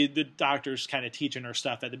obviously the doctor's kind of teaching her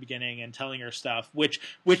stuff at the beginning and telling her stuff, which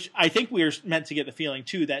I think we're meant to get the feeling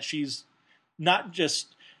too that she's not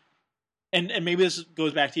just, and maybe this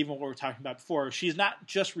goes back to even what we were talking about before. She's not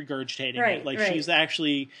just regurgitating it; like she's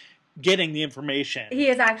actually getting the information. He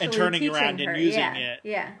is actually and turning around her. and using it.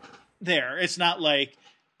 Yeah. There, it's not like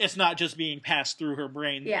it's not just being passed through her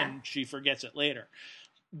brain yeah. and she forgets it later.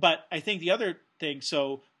 But I think the other thing,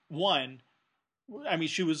 so one, I mean,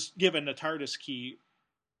 she was given a TARDIS key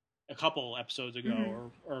a couple episodes ago,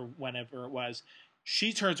 mm-hmm. or whenever it was.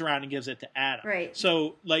 She turns around and gives it to Adam. Right.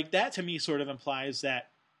 So, like, that to me sort of implies that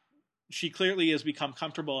she clearly has become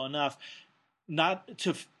comfortable enough not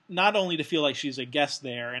only to feel like she's a guest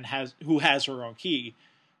there and who has her own key,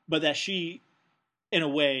 but that she, in a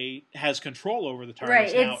way, has control over the TARDIS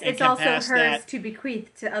right. now. It's also hers to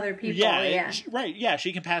bequeath to other people. Yeah. Right. Yeah.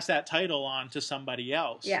 She can pass that title on to somebody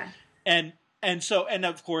else. Yeah. And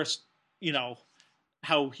of course, you know,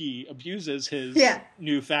 how he abuses his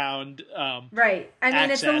newfound right. I mean,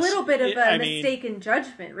 access. It's a little bit of a mistaken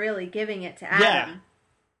judgment, really, giving it to Adam. Yeah.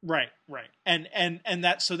 Right. And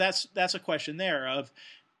that's a question there of,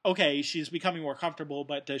 okay, she's becoming more comfortable,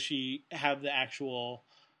 but does she have the actual?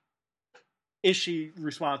 Is she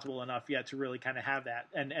responsible enough yet to really kind of have that?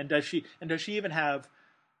 And does she even have?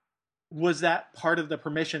 Was that part of the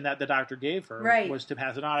permission that the doctor gave her? Right. Was to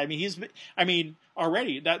pass it on? I mean,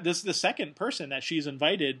 already this is the second person that she's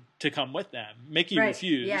invited to come with them. Mickey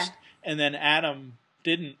refused, and then Adam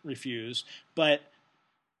didn't refuse. But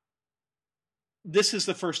this is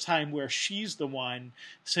the first time where she's the one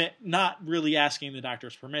not really asking the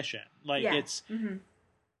doctor's permission. Like it's. Mm-hmm.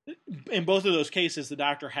 In both of those cases, the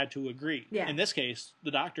doctor had to agree. Yeah. In this case, the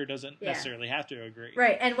doctor doesn't necessarily have to agree.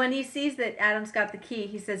 Right, and when he sees that Adam's got the key,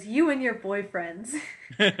 he says, "You and your boyfriends."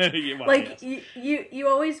 You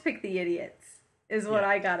always pick the idiots, is what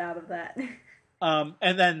I got out of that.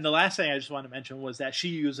 And then the last thing I just wanted to mention was that she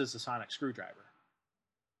uses a sonic screwdriver.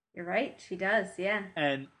 You're right, she does, yeah.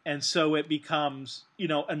 And so it becomes,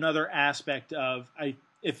 another aspect of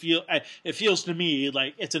It feels to me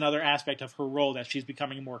like it's another aspect of her role that she's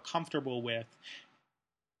becoming more comfortable with.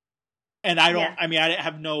 And I don't. Yeah. I mean, I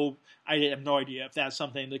have no idea if that's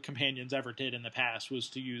something the companions ever did in the past, was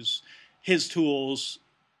to use his tools.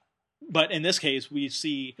 But in this case, we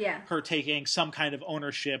see her taking some kind of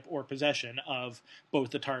ownership or possession of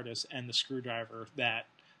both the TARDIS and the screwdriver that.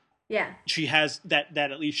 Yeah. She has that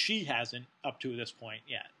at least she hasn't up to this point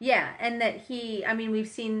yet. Yeah, and that we've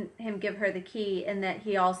seen him give her the key, and that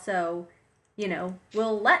he also,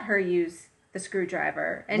 will let her use the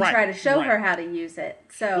screwdriver and try to show her how to use it.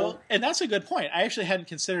 So, and that's a good point. I actually hadn't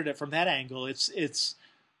considered it from that angle. And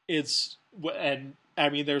I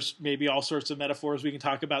mean, there's maybe all sorts of metaphors we can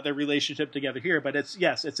talk about their relationship together here, but it's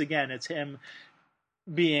him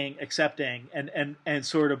being accepting and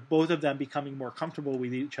sort of both of them becoming more comfortable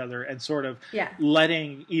with each other and sort of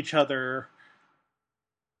letting each other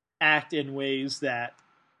act in ways that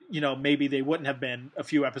maybe they wouldn't have been a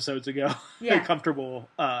few episodes ago. Comfortable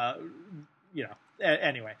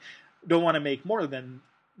anyway, don't want to make more than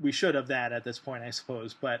we should of that at this point, I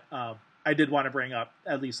suppose, but I did want to bring up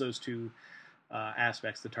at least those two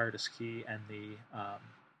aspects, the TARDIS key and the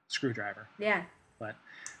screwdriver. But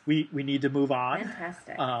we need to move on.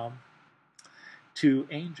 Fantastic. To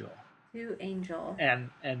Angel.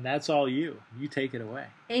 And that's all you. You take it away.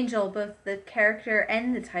 Angel, both the character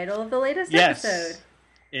and the title of the latest episode.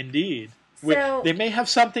 Indeed. So, they may have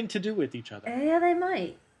something to do with each other. Yeah, they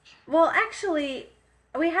might. Well, actually,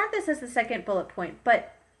 we had this as the second bullet point,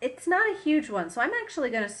 but it's not a huge one. So I'm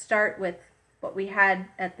actually going to start with what we had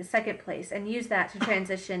at the second place and use that to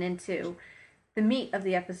transition into the meat of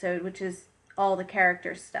the episode, which is all the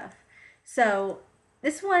character stuff. So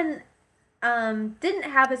this one didn't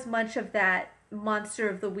have as much of that monster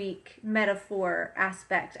of the week metaphor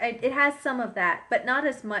aspect. It has some of that, but not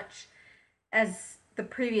as much as the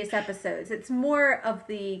previous episodes. It's more of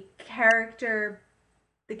the character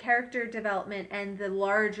development and the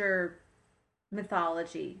larger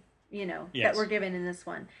mythology, that we're given in this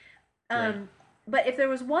one. But if there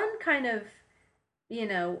was one kind of,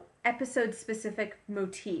 episode specific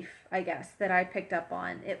motif, I guess, that I picked up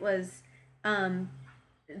on, it was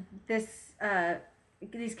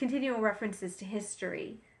these continual references to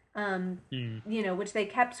history, which they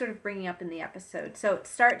kept sort of bringing up in the episode. So it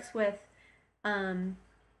starts with,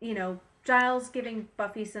 Giles giving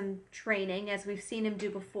Buffy some training, as we've seen him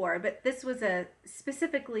do before, but this was a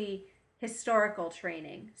specifically historical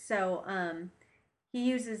training. So he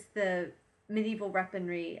uses the medieval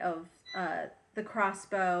weaponry of the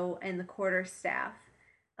crossbow and the quarterstaff.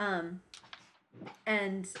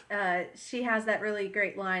 and she has that really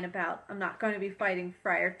great line about I'm not going to be fighting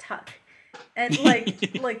Friar Tuck, and like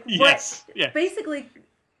what Yes, yes. basically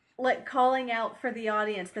like calling out for the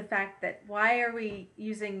audience the fact that why are we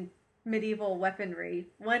using medieval weaponry?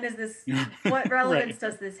 When is this? What relevance Right,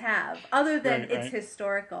 does this have other than right, it's right.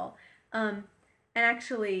 historical? And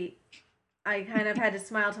actually, I kind of had to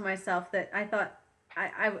smile to myself that I thought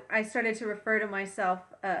I started to refer to myself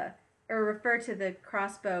or refer to the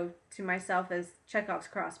crossbow to myself as Chekhov's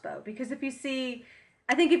crossbow, because if you see,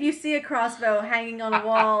 I think if you see a crossbow hanging on a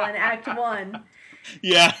wall in Act One,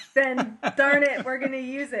 Yeah. then darn it, we're gonna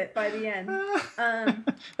use it by the end.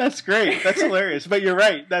 That's great. That's hilarious. But you're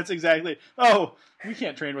right. That's exactly. Oh, we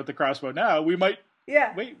can't train with the crossbow now. We might.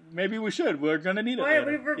 Yeah. Wait, maybe we should. We're gonna need it Well,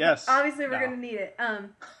 later. Yes. obviously we're No. gonna need it.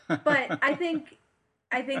 But I think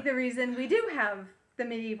the reason we do have the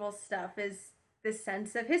medieval stuff is this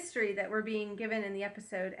sense of history that we're being given in the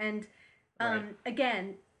episode, and Right.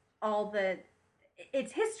 again, all the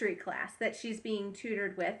it's history class that she's being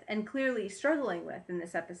tutored with and clearly struggling with in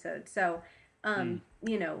this episode. So, Mm.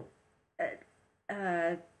 you know,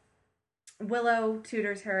 uh, Willow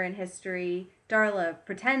tutors her in history. Darla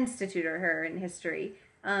pretends to tutor her in history.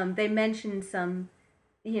 They mention some,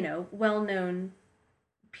 well-known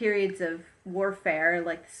periods of warfare,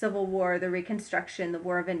 like the Civil War, the Reconstruction, the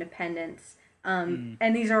War of Independence, Mm.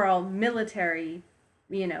 and these are all military,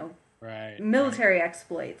 you know, Right. Right. military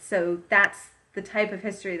exploits. So that's the type of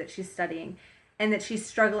history that she's studying, and that she's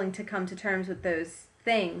struggling to come to terms with those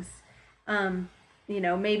things.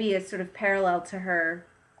 Maybe a sort of parallel to her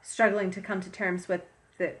struggling to come to terms with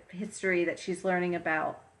the history that she's learning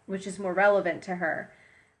about, which is more relevant to her.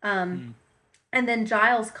 Mm. And then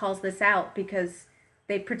Giles calls this out because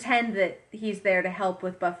they pretend that he's there to help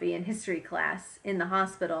with Buffy in history class in the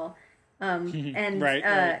hospital. And Right.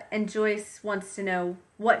 Right. and Joyce wants to know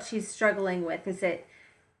what she's struggling with. Is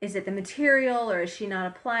it the material, or is she not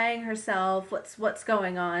applying herself? What's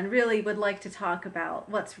going on? Really would like to talk about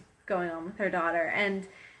what's going on with her daughter. And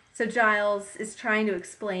so Giles is trying to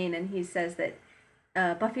explain, and he says that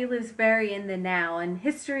Buffy lives very in the now, and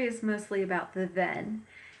history is mostly about the then.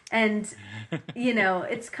 And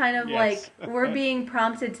it's kind of Yes. like we're being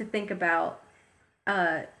prompted to think about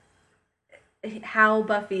uh, how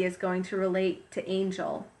Buffy is going to relate to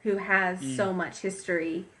Angel, who has Mm. so much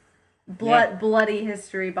history, Yeah. bloody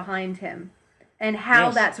history behind him, and how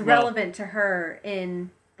Yes. that's Well. relevant to her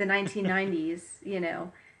in the 1990s.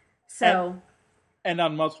 And, So and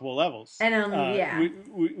on multiple levels. and yeah,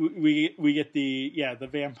 We get the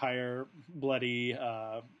vampire bloody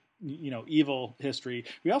evil history.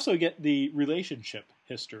 We also get the relationship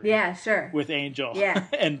history yeah, sure, with Angel yeah,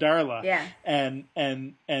 and Darla, yeah,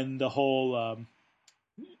 and the whole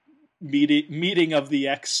meeting of the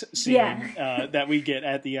X scene yeah, that we get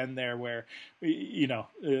at the end there, where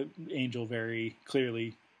Angel very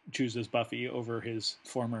clearly chooses Buffy over his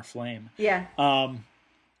former flame. yeah.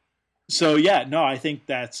 So yeah, no, I think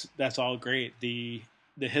that's all great. The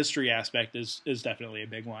history aspect is definitely a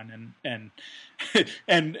big one, and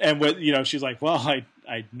and what she's like, well,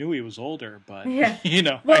 I knew he was older, but Yeah. you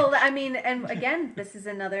know, Well, I mean, and again, this is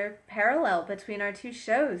another parallel between our two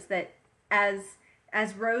shows that, as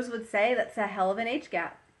Rose would say, that's a hell of an age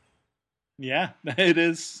gap. yeah, it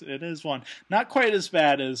is one, not quite as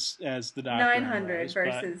bad as the Doctor and 900 Rose, but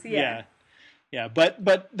versus, yeah. yeah,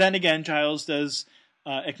 but then again, Giles does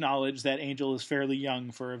acknowledge that Angel is fairly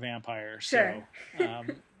young for a vampire, Sure.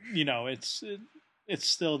 so it's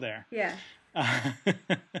still there. Yeah. Uh,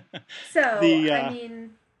 So, the I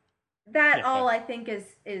mean, that yeah, all I think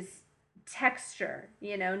is texture,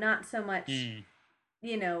 not so much, mm,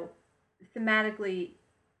 you know, thematically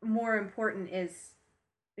more important is,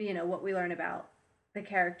 what we learn about the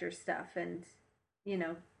character stuff, and,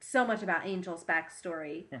 so much about Angel's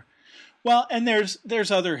backstory. well, and there's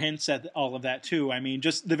other hints at all of that too. I mean,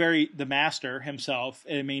 just the master himself.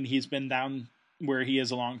 I mean, he's been down where he is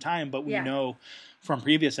a long time, but we Yeah. know from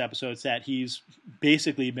previous episodes that he's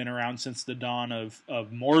basically been around since the dawn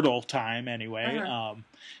of mortal time anyway. Uh-huh.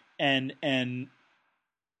 And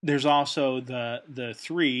there's also the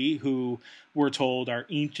three who we're told are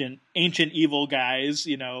ancient evil guys,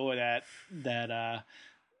 that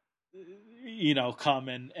come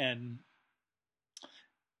and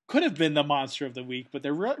could have been the monster of the week, but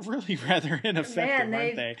they're really rather ineffective, Man,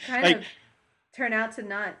 aren't they they? kind Like, of turn out to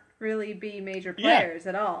not really be major yeah, players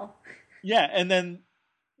at all. yeah, and then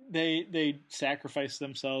they sacrifice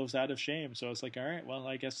themselves out of shame. So it's like, all right, well,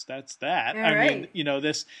 I guess that's that. All I right. mean,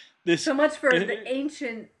 this So much for the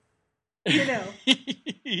ancient, you know.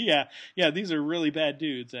 yeah, these are really bad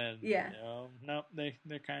dudes, and Yeah. no, they're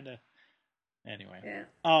kind of anyway. Yeah.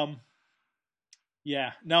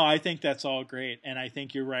 Yeah, no, I think that's all great, and I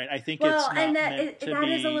think you're right. I think Well, it's and not meant to that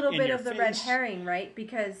is a be little in bit your of the red face. herring, right?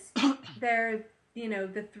 Because they're,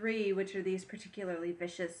 the three, which are these particularly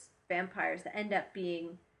vicious vampires that end up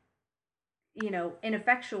being,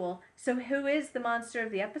 ineffectual. So who is the monster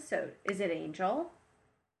of the episode? Is it Angel?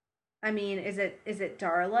 I mean, is it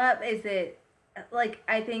Darla? Is it like,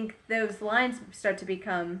 I think those lines start to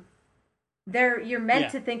become, you're meant Yeah.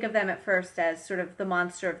 to think of them at first as sort of the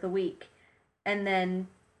monster of the week, and then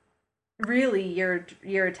really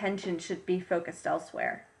your attention should be focused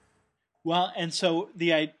elsewhere. Well, and so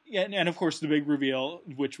and of course the big reveal,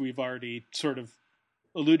 which we've already sort of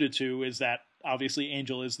alluded to, is that obviously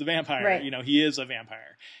Angel is the vampire. Right. He is a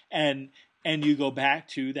vampire, and you go back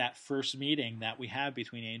to that first meeting that we have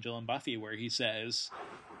between Angel and Buffy, where he says,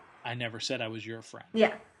 "I never said I was your friend."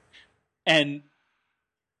 Yeah. And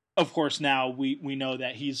of course, now we know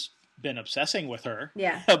that he's been obsessing with her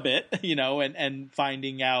Yeah. a bit, and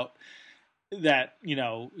finding out that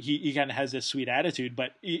he kind of has this sweet attitude.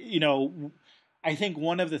 But I think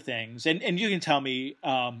one of the things, and you can tell me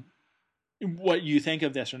what you think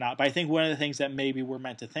of this or not, but I think one of the things that maybe we're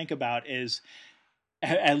meant to think about is,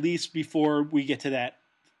 at least before we get to that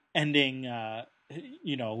ending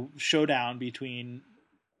showdown between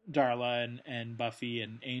Darla and Buffy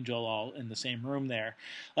and Angel all in the same room there,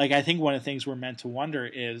 like, I think one of the things we're meant to wonder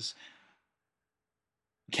is,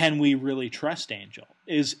 can we really trust Angel?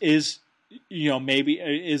 Is maybe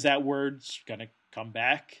is that word's gonna come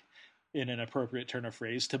back in an appropriate turn of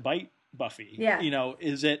phrase to bite Buffy? Yeah.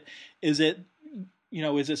 Is it is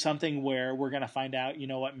it something where we're gonna find out,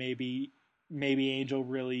 what, maybe Angel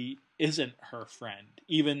really isn't her friend,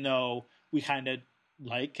 even though we kind of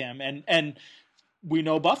like him, and we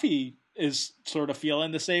know Buffy is sort of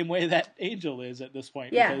feeling the same way that Angel is at this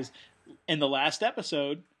point, Yeah. because in the last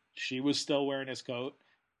episode she was still wearing his coat.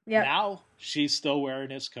 Yep. Now she's still wearing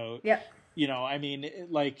his coat. Yep. I mean,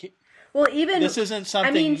 like, well, even this isn't something.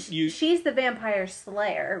 I mean, she's the vampire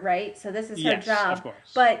slayer, right? So this is her Yes, job. of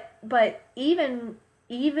course. But even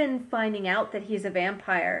finding out that he's a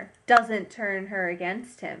vampire doesn't turn her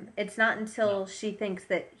against him. It's not until she thinks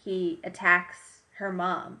that he attacks her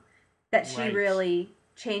mom that she Right. really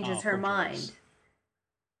changes her poor mind.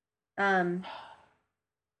 Joyce.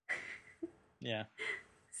 Yeah.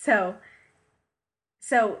 So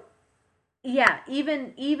yeah,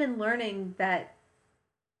 even learning that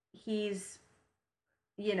he's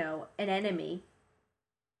an enemy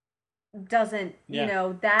doesn't,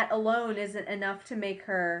 that alone isn't enough to make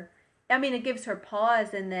her, I mean, it gives her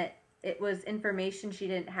pause in that it was information she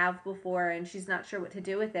didn't have before and she's not sure what to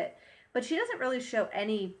do with it. But she doesn't really show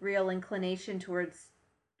any real inclination towards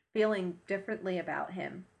feeling differently about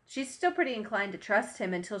him. She's still pretty inclined to trust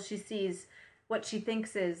him until she sees what she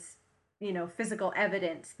thinks is, physical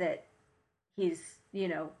evidence that he's,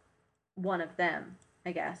 one of them,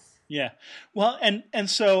 I guess. Yeah. Well, and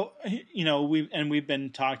so, we've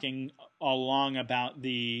been talking all along about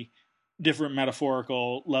the different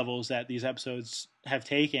metaphorical levels that these episodes have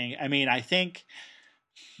taken. I mean, I think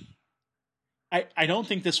I don't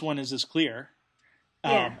think this one is as clear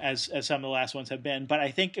as some of the last ones have been, but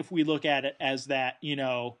I think if we look at it as that,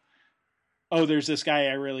 oh, there's this guy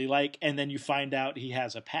I really like, and then you find out he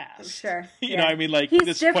has a past. Sure. I mean, like, he's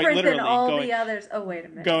this different quite literally than all the others. Oh, wait a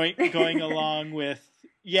minute. going along with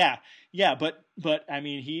but I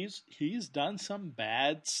mean, he's done some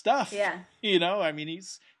bad stuff. Yeah. I mean,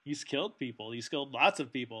 he's killed people. He's killed lots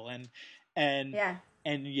of people, and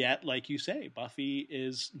yet, like you say, Buffy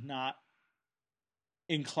is not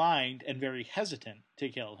inclined and very hesitant to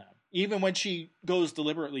kill him. Even when she goes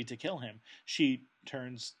deliberately to kill him, she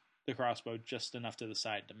turns the crossbow just enough to the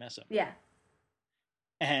side to miss him. Yeah.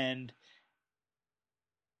 And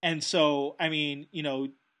so, I mean,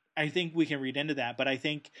 I think we can read into that, but I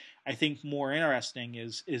think more interesting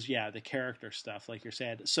is the character stuff, like you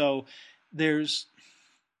said. So there's,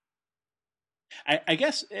 I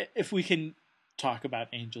guess, if we can talk about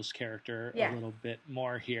Angel's character a little bit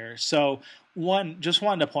more here. So just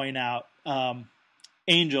wanted to point out,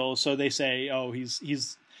 Angel. So they say, oh,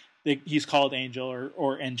 he's called Angel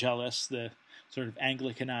or Angelus, the sort of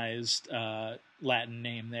Anglicanized Latin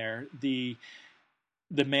name there. The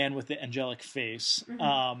man with the angelic face.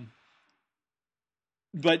 Mm-hmm.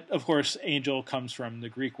 But of course, angel comes from the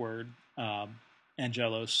Greek word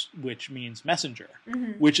angelos, which means messenger,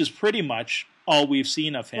 mm-hmm. which is pretty much all we've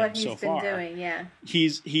seen of him so far. What he's been doing, yeah.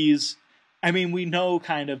 He's I mean, we know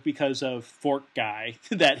kind of because of Fork Guy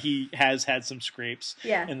that he has had some scrapes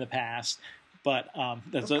in the past. But that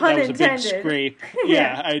was a big scrape.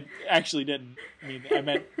 Yeah, I actually didn't. I mean, I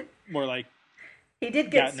meant more like he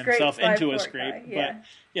did get gotten himself into a Fork scrape. Guy, yeah. But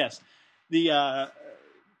yes, the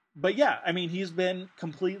but yeah, I mean, he's been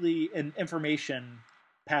completely an information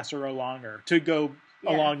passer alonger to go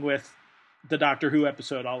along with the Doctor Who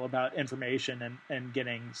episode all about information and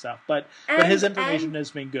getting stuff. But his information has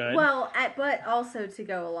been good. Well, but also to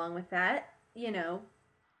go along with that,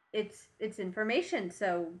 it's information,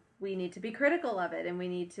 so we need to be critical of it, and we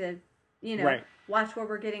need to, watch where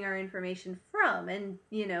we're getting our information from, and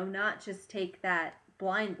not just take that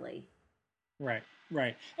blindly. Right.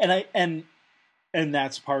 And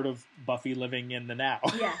that's part of Buffy living in the now.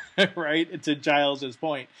 Yeah. Right? To Giles's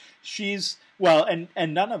point. She's, well,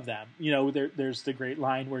 and none of them. There's the great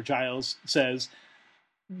line where Giles says,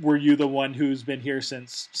 were you the one who's been here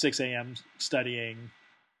since 6 a.m. studying,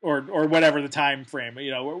 or whatever the time frame?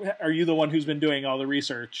 Are you the one who's been doing all the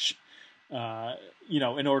research,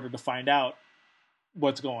 in order to find out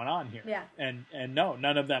what's going on here? Yeah. And no,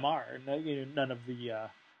 none of them are. None of the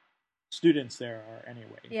students there are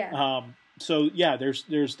anyway. Yeah. So yeah,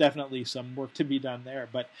 there's definitely some work to be done there.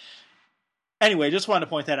 But anyway, just wanted to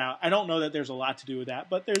point that out. I don't know that there's a lot to do with that,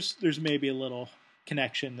 but there's maybe a little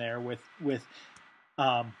connection there with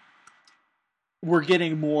we're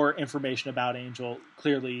getting more information about Angel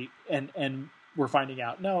clearly, and we're finding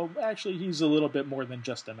out, no, actually he's a little bit more than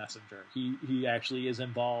just a messenger. He actually is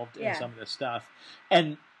involved in some of this stuff.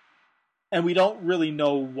 And we don't really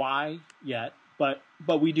know why yet, but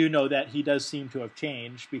we do know that he does seem to have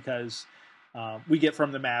changed, because we get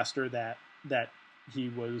from the Master that the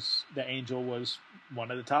Angel was one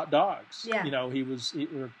of the top dogs. Yeah. He was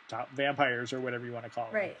or top vampires, or whatever you want to call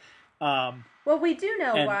it. Right. Well, we do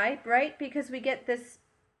know why, right? Because we get this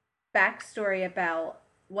backstory about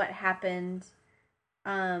what happened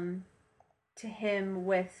to him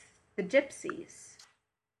with the gypsies.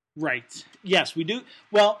 Right. Yes, we do.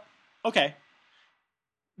 Well, okay.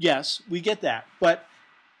 Yes, we get that. But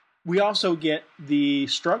we also get the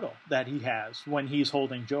struggle that he has when he's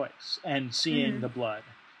holding Joyce and seeing the blood.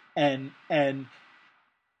 And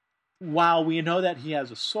while we know that he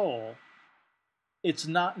has a soul, it's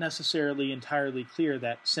not necessarily entirely clear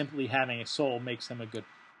that simply having a soul makes him a good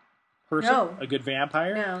person, a good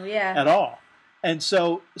vampire. No, yeah. At all. And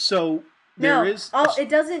so there is... it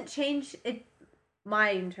doesn't change it.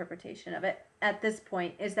 My interpretation of it at this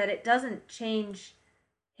point is that it doesn't change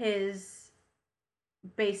his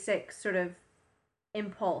basic sort of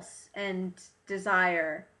impulse and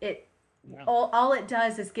desire. All it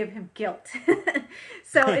does is give him guilt.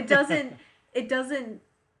 So it doesn't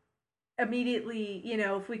immediately,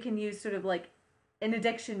 if we can use sort of like an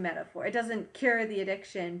addiction metaphor, it doesn't cure the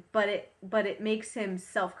addiction, but it makes him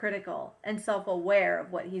self-critical and self-aware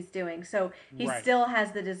of what he's doing. So he still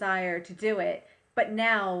has the desire to do it, but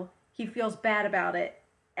now he feels bad about it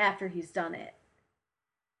after he's done it.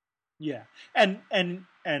 Yeah. And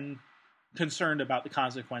concerned about the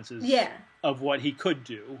consequences of what he could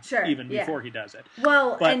do even before he does it.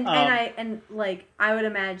 Well, but, I would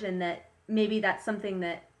imagine that maybe that's something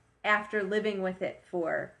that after living with it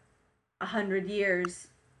for 100 years,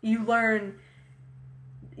 you learn.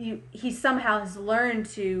 He somehow has learned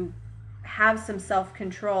to have some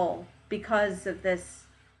self-control because of this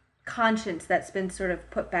conscience that's been sort of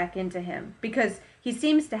put back into him. Because he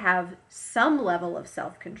seems to have some level of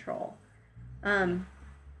self-control.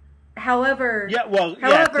 However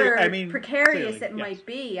precarious it might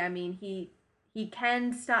be, I mean, he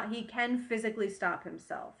can physically stop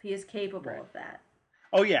himself. He is capable of that.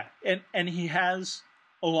 Oh yeah, and he has,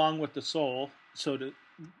 along with the soul,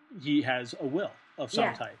 he has a will of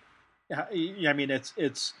some type. I mean,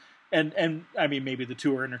 it's and I mean, maybe the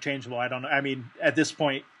two are interchangeable. I don't know. I mean, at this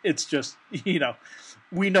point, it's just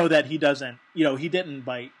we know that he doesn't. He didn't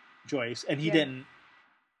bite Joyce, and he didn't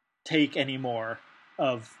take any more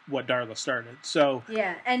of what Darla started. So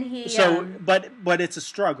and he but it's a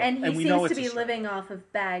struggle, and he we know seems to be living off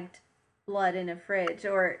of bagged blood in a fridge,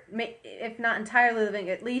 or if not entirely living,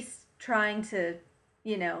 at least trying to,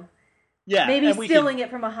 maybe stealing it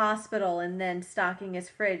from a hospital and then stocking his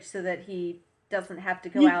fridge so that he doesn't have to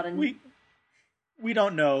go out and... We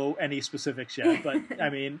don't know any specifics yet, but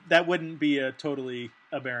I mean, that wouldn't be a totally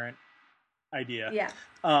aberrant idea. Yeah.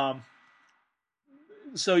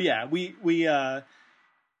 So yeah, we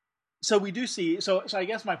do see. So I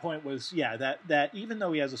guess my point was, that even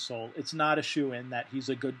though he has a soul, it's not a shoo-in that he's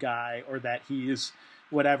a good guy or that he's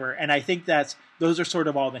whatever. And I think those are sort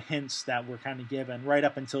of all the hints that were kind of given right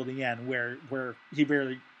up until the end, where he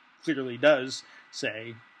very clearly does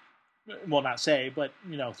say, well, not say, but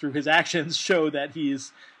through his actions show that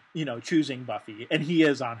he's choosing Buffy, and he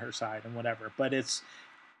is on her side and whatever. But it's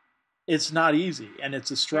not easy, and it's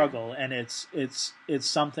a struggle, and it's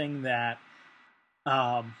something that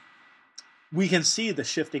we can see the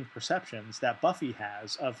shifting perceptions that Buffy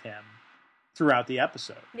has of him throughout the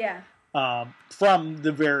episode. Yeah. From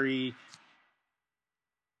the very...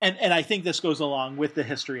 And I think this goes along with the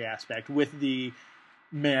history aspect, with the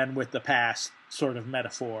man with the past sort of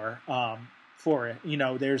metaphor for it. You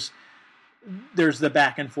know, there's the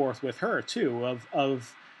back and forth with her, too,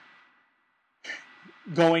 of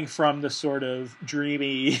going from the sort of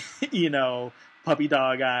dreamy, you know, puppy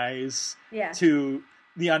dog eyes to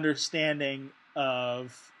the understanding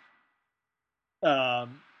of,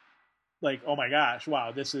 like, oh my gosh,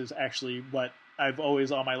 wow, this is actually what I've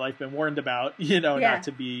always all my life been warned about, you know, not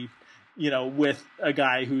to be, you know, with a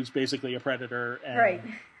guy who's basically a predator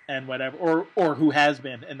and whatever, or who has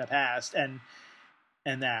been in the past, and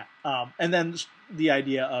that, and then the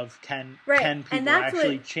idea of can people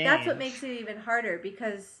actually change? That's what makes it even harder,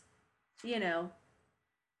 because, you know,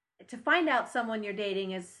 to find out someone you're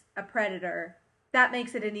dating is a predator, that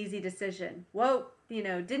makes it an easy decision. Whoa, you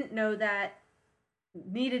know, didn't know that,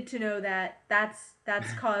 needed to know that. That's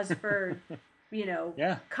cause for, you know,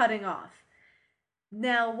 cutting off.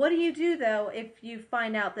 Now, what do you do, though, if you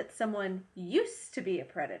find out that someone used to be a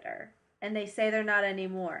predator and they say they're not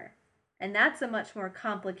anymore? And that's a much more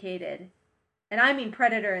complicated, and I mean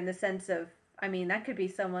predator in the sense of, I mean, that could be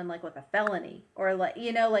someone like with a felony, or like,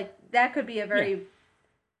 you know, like that could be a very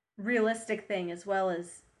realistic thing, as well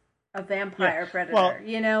as a vampire predator, well,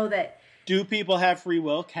 you know, that... Do people have free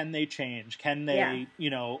will? Can they change? Can they,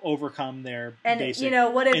 you know, overcome their basic, you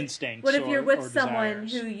know, instincts? What if you're with someone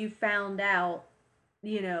who you found out,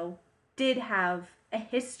 you know, did have a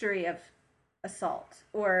history of assault,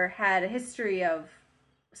 or had a history of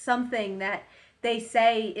something that they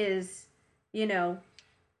say is, you know,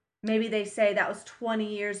 maybe they say that was 20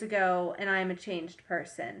 years ago and I'm a changed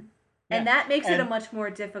person. Yeah. And that makes it a much more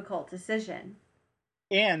difficult decision.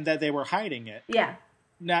 And that they were hiding it. Yeah.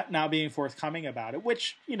 Not being forthcoming about it,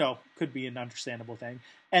 which, you know, could be an understandable thing.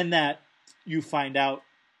 And that you find out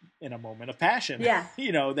in a moment of passion. Yeah.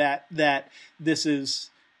 You know, that this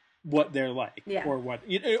is what they're like. Yeah. Or what,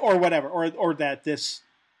 or whatever. Or that this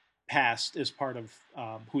past is part of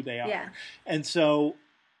who they are. Yeah. And so,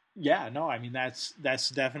 yeah, no, I mean, that's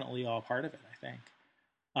definitely all part of it, I think.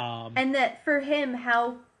 And that for him,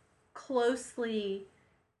 how closely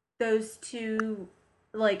those two,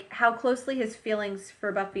 like, how closely his feelings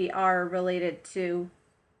for Buffy are related to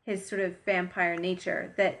his sort of vampire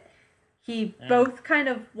nature, that he both kind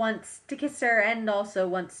of wants to kiss her and also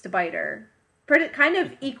wants to bite her, kind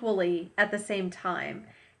of equally at the same time.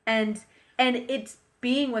 And it's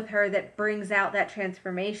being with her that brings out that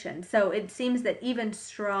transformation. So it seems that even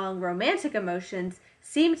strong romantic emotions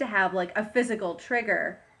seem to have like a physical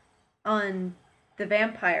trigger on the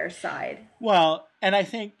vampire side. Well, and I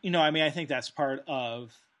think, you know, I mean, I think that's part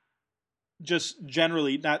of just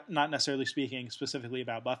generally, not necessarily speaking specifically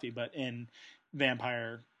about Buffy, but in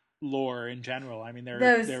vampire lore in general. I mean, there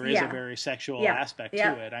is a very sexual aspect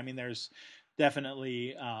to it. I mean, there's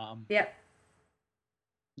definitely... Yeah.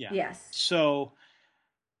 Yes. So...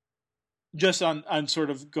 just on sort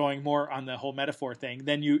of going more on the whole metaphor thing,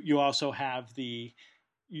 then you also have you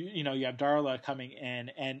have Darla coming in,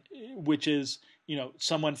 and which is, you know,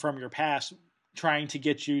 someone from your past trying to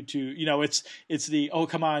get you to, you know, it's the, oh,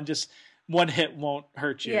 come on, just one hit won't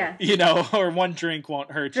hurt you, you know, or one drink won't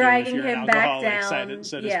hurt dragging you if you're him an alcoholic, back down,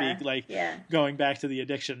 so to speak, like going back to the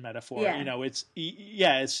addiction metaphor. You know, it's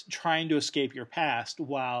trying to escape your past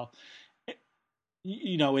while,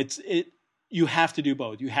 you know, you have to do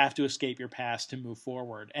both. You have to escape your past to move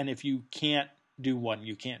forward. And if you can't do one,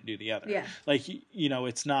 you can't do the other. Yeah. Like, you know,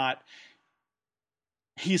 it's not...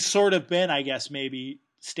 He's sort of been, I guess, maybe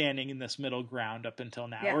standing in this middle ground up until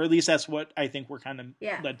now. Or at least that's what I think we're kind of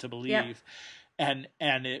led to believe. And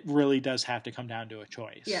it really does have to come down to a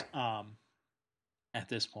choice at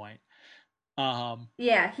this point.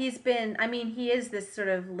 He's been... I mean, he is this sort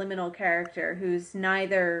of liminal character who's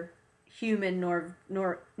neither... human nor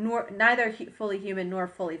neither fully human nor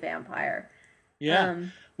fully vampire.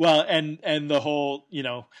 Well, and the whole, you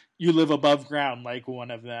know, you live above ground like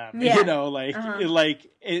one of them. You know, like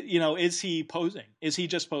you know, is he posing? Is he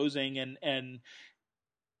just posing? And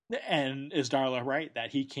is Darla right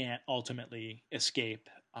that he can't ultimately escape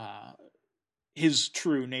his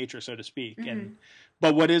true nature, so to speak?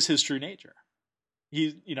 But what is his true nature?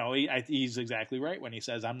 He's exactly right when he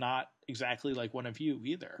says, "I'm not exactly like one of you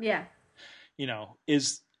either." Yeah. You know,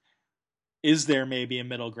 is there maybe a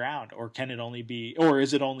middle ground, or can it only be, or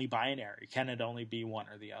is it only binary? Can it only be one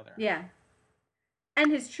or the other? Yeah.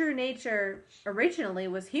 And his true nature originally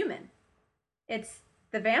was human. It's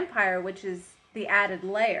the vampire, which is the added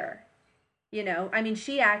layer. You know, I mean,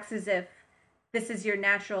 she acts as if this is your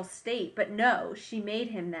natural state. But no, she made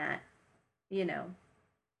him that, you know.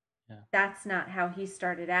 Yeah. That's not how he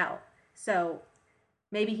started out. So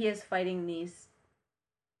maybe he is fighting these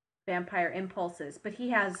vampire impulses, but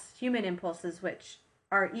he has human impulses which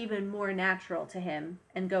are even more natural to him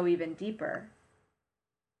and go even deeper.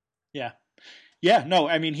 Yeah. Yeah, no,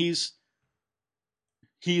 I mean he's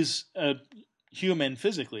a human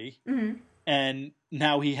physically, mm-hmm. and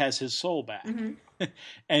now he has his soul back. Mm-hmm.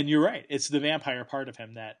 And you're right, it's the vampire part of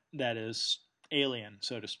him that is alien,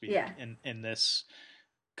 so to speak, Yeah. in this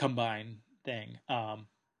combined thing.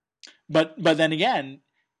 But then again,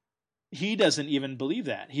 he doesn't even believe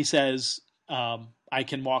that. He says, I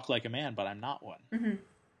can walk like a man, but I'm not one.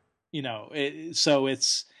 Mm-hmm. So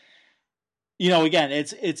it's, again,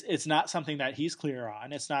 it's not something that he's clear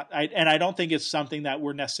on. It's not, and I don't think it's something that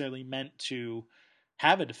we're necessarily meant to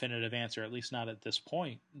have a definitive answer, at least not at this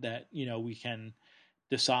point, that, we can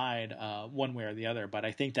decide one way or the other. But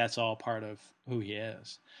I think that's all part of who he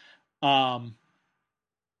is.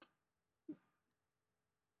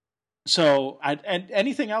 So, and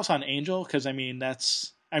anything else on Angel? Because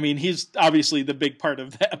he's obviously the big part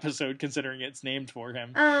of the episode, considering it's named for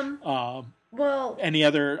him. Well, any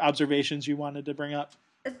other observations you wanted to bring up?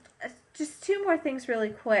 Just two more things really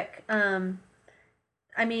quick.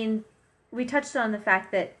 We touched on the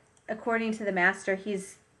fact that according to the master,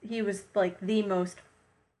 he was like the most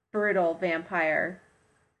brutal vampire,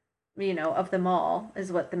 of them all,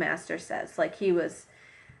 is what the master says. Like he was,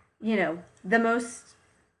 the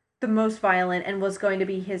most violent and was going to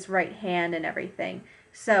be his right hand and everything.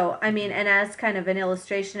 So, and as kind of an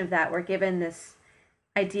illustration of that, we're given this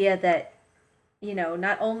idea that,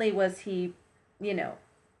 not only was he,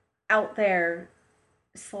 out there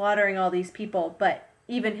slaughtering all these people, but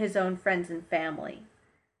even his own friends and family.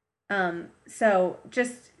 So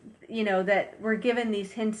just, that we're given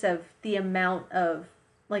these hints of the amount of,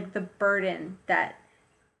 like, the burden that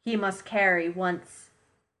he must carry once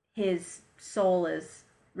his soul is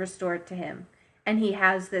restored to him. And he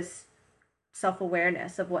has this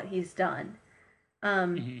self-awareness of what he's done.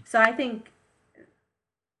 So I think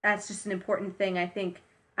that's just an important thing. I think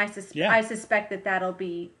I suspect that that'll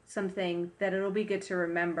be something that it'll be good to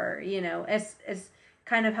remember, as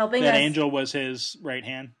kind of helping that us. Angel was his right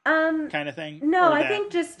hand kind of thing? No, I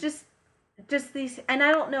think just these, and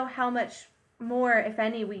I don't know how much more, if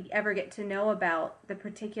any, we ever get to know about the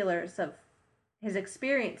particulars of his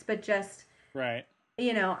experience, but just, right.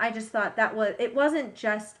 I just thought it wasn't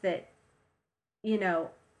just that,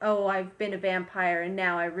 oh, I've been a vampire and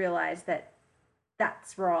now I realize that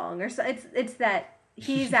that's wrong, or so. It's that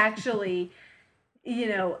he's actually,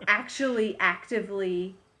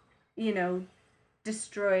 actively,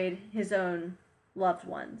 destroyed his own loved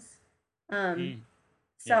ones. So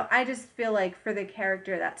yeah. I just feel like for the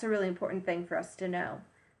character, that's a really important thing for us to know.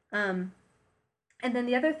 And then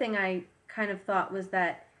the other thing I kind of thought was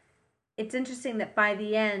that it's interesting that by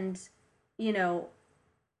the end,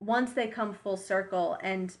 once they come full circle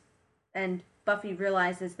and Buffy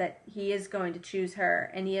realizes that he is going to choose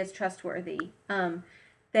her and he is trustworthy,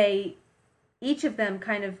 they each of them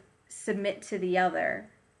kind of submit to the other,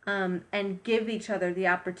 and give each other the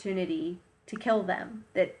opportunity to kill them.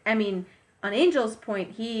 On Angel's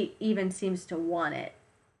point, he even seems to want it.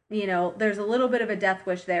 There's a little bit of a death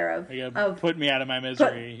wish there of put me out of my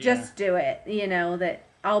misery. Just do it. That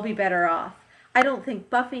I'll be better off. I don't think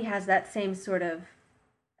Buffy has that same sort of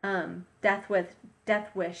death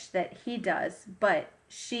wish that he does, but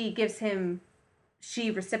she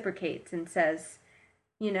reciprocates and says,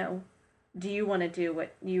 do you want to do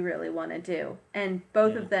what you really want to do? And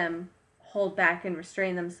both of them hold back and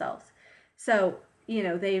restrain themselves. So,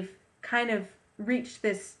 they've kind of reached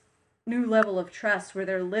this new level of trust where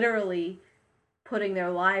they're literally putting their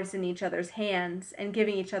lives in each other's hands and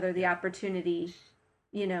giving each other the opportunity,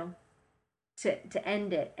 to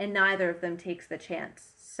end it, and neither of them takes the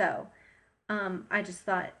chance. So, I just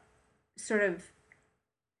thought sort of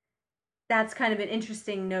that's kind of an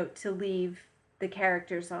interesting note to leave the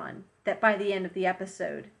characters on, that by the end of the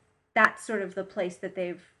episode, that's sort of the place that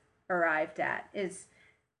they've arrived at, is,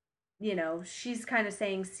 she's kind of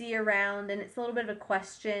saying, see you around, and it's a little bit of a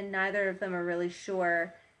question. Neither of them are really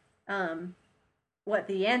sure what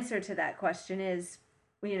the answer to that question is.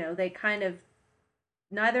 They kind of,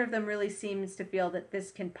 neither of them really seems to feel that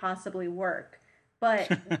this can possibly work,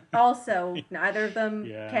 but also neither of them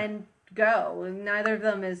can go. Neither of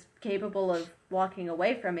them is capable of walking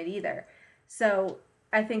away from it either. So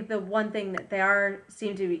I think the one thing that they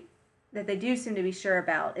do seem to be sure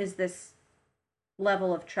about is this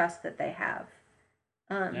level of trust that they have.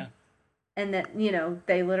 And that,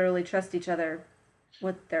 they literally trust each other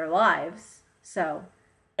with their lives. So,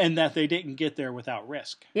 and that they didn't get there without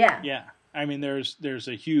risk. yeah. Yeah. I mean, there's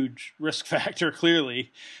a huge risk factor,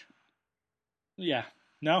 clearly. Yeah.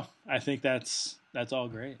 No, I think that's all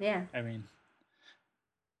great. Yeah. I mean,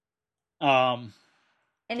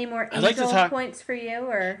 any more I'd like to Angel talk. points for you,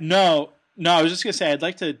 or No, I was just gonna say I'd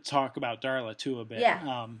like to talk about Darla too a bit.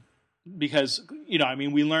 Yeah. Because I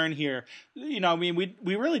mean, we learn here. I mean,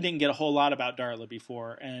 we really didn't get a whole lot about Darla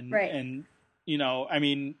before, and Right. and I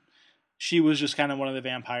mean, she was just kind of one of the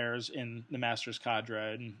vampires in the Master's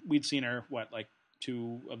cadre, and we'd seen her like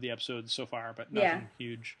 2 of the episodes so far, but nothing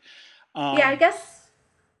huge. Yeah, I guess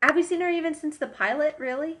have we seen her even since the pilot?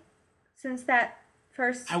 Really, since that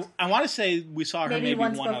first? I want to say we saw her maybe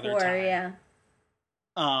once one before, other time.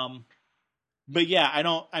 Yeah. But yeah, I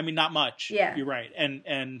don't. I mean, not much. Yeah, you're right,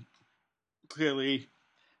 and clearly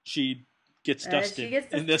she gets dusted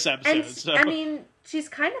in this episode. And, so. I mean, she's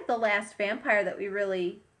kind of the last vampire that we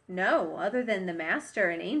really know, other than the Master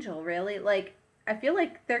and Angel. Really, like I feel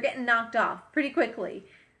like they're getting knocked off pretty quickly.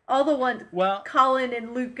 All the ones, Colin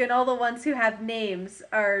and Luke, and all the ones who have names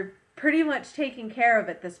are pretty much taken care of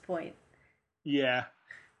at this point. Yeah,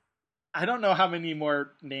 I don't know how many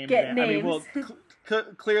more named. Names. I mean, well,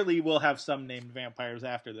 clearly we'll have some named vampires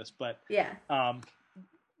after this, but yeah.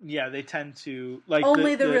 Yeah, they tend to like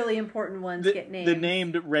only the really important ones get named. The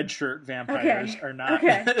named red shirt vampires are not.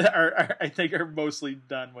 are I think are mostly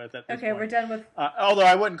done with at this point. Okay, we're done with. Although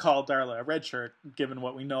I wouldn't call Darla a red shirt, given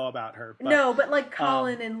what we know about her. But, no, but like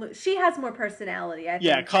Colin and Luke, she has more personality. I think.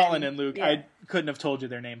 Yeah, Colin and Luke. Yeah. I couldn't have told you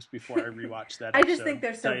their names before I rewatched that. I just think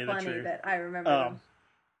they're so funny that I remember them.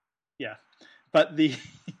 Yeah, but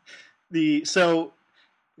so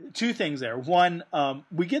 2 things there. One,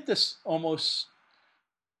 we get this almost.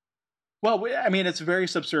 Well, I mean, it's a very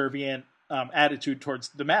subservient attitude towards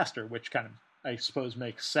the Master, which kind of, I suppose,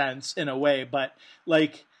 makes sense in a way. But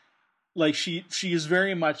like she is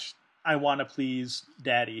very much I want to please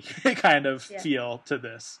Daddy kind of feel to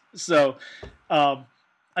this. So I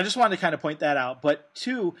just wanted to kind of point that out. But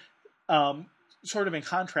 2, sort of in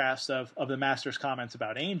contrast of the Master's comments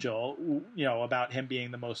about Angel, about him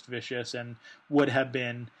being the most vicious and would have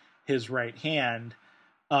been his right hand.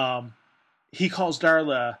 He calls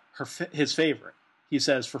Darla his favorite. He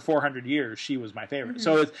says, for 400 years, she was my favorite.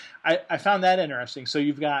 Mm-hmm. So I found that interesting. So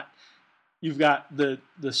you've got the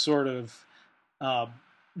sort of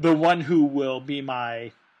the one who will be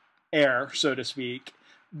my heir, so to speak,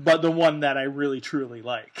 but the one that I really truly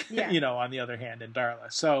like. On the other hand, in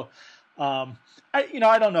Darla. So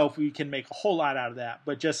I don't know if we can make a whole lot out of that,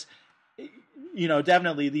 but just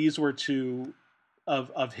definitely these were 2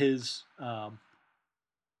 of his.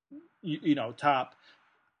 Top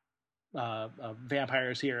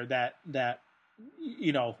vampires here that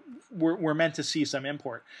we're meant to see some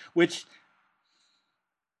import, which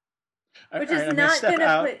is not going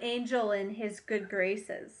to put Angel in his good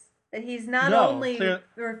graces. That he's not only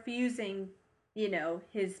refusing,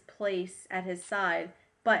 his place at his side,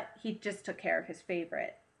 but he just took care of his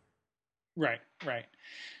favorite. Right.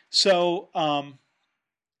 So,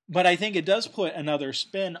 but I think it does put another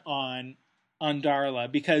spin on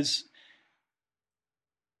Darla because.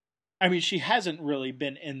 I mean, she hasn't really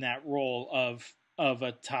been in that role of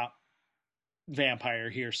a top vampire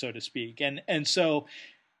here, so to speak, and so,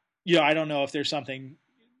 I don't know if there's something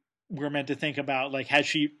we're meant to think about, like, had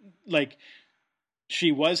she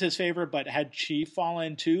was his favorite, but had she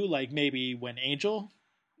fallen too, like maybe when Angel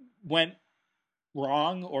went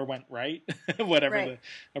wrong or went right, whatever the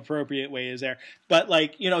appropriate way is there, but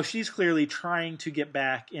she's clearly trying to get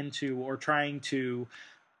back into or trying to.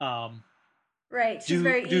 Right. She's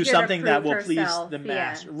very do something that will please the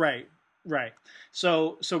Master. Yeah. Right.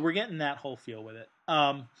 So we're getting that whole feel with it.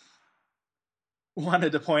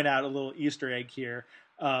 Wanted to point out a little Easter egg here.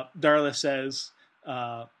 Darla says,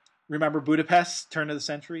 remember Budapest, turn of the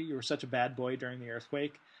century? You were such a bad boy during the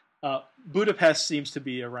earthquake. Budapest seems to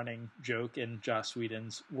be a running joke in Joss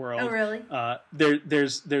Whedon's world. Oh, really?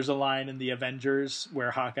 There's a line in the Avengers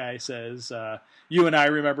where Hawkeye says, "You and I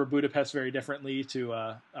remember Budapest very differently."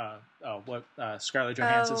 To Scarlett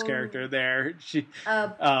Johansson's character there, she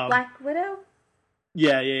Black Widow.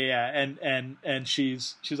 Yeah, and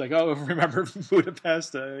she's like, "Oh, remember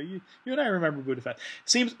Budapest? You and I remember Budapest."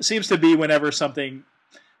 Seems to be whenever something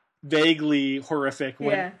vaguely horrific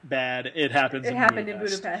went bad, it happens. It happened in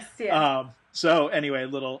Budapest. Yeah. So anyway,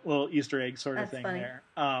 little Easter egg sort of thing funny. There,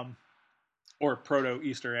 or proto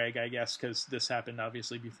Easter egg, I guess, because this happened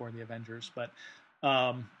obviously before the Avengers. But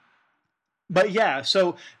but yeah,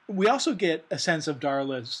 so we also get a sense of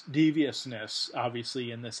Darla's deviousness,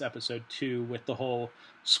 obviously, in this episode too, with the whole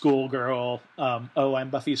schoolgirl. Oh,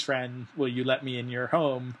 I'm Buffy's friend. Will you let me in your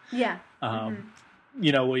home? Yeah.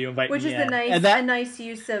 Will you invite Which me is in? And that, a nice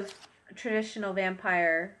use of traditional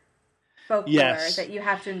vampire folklore, yes, that you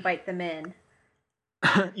have to invite them in.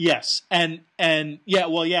 yes, and yeah,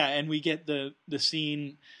 well, yeah, and we get the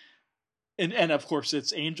scene, and of course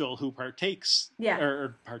it's Angel who partakes, Yeah.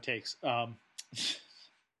 or partakes.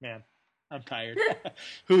 Man, I'm tired.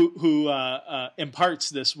 who imparts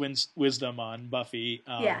this wisdom on Buffy?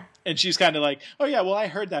 Yeah. And she's kind of like, oh yeah, well, I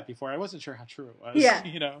heard that before. I wasn't sure how true it was.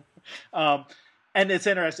 Yeah. And it's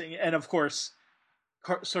interesting, and of course,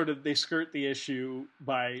 sort of they skirt the issue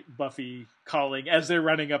by Buffy calling as they're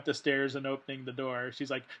running up the stairs and opening the door. She's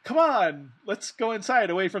like, "Come on, let's go inside,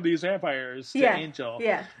 away from these vampires." To Angel,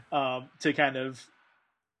 to kind of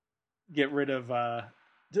get rid of,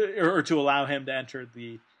 or to allow him to enter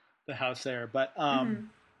the house there. But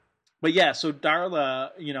but yeah, so Darla,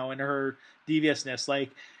 in her deviousness, like,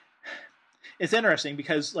 it's interesting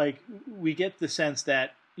because, like, we get the sense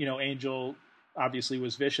that Angel obviously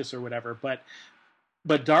was vicious or whatever, but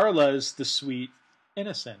Darla's the sweet,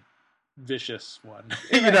 innocent, vicious one.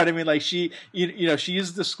 You know what I mean? Like, she's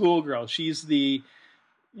the schoolgirl. She's the,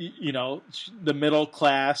 the middle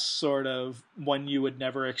class sort of one you would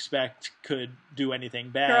never expect could do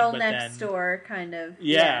anything bad. Girl next door, kind of.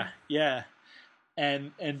 Yeah.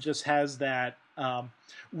 And just has that,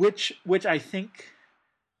 which I think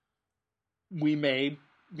we may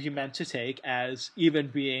be meant to take as even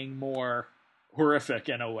being more horrific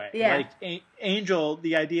in a way. Yeah. Like Angel,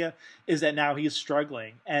 the idea is that now he's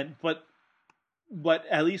struggling, but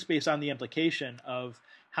at least based on the implication of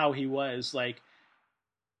how he was, like,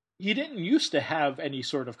 he didn't used to have any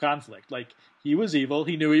sort of conflict. Like, he was evil,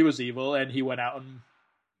 he knew he was evil, and he went out and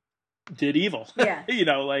did evil. Yeah.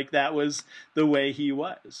 Like, that was the way he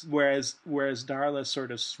was. Whereas Darla's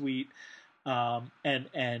sort of sweet,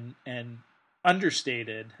 and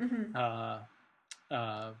understated,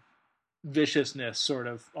 viciousness sort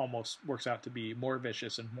of almost works out to be more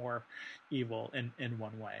vicious and more evil in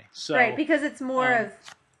one way. So, right, because it's more of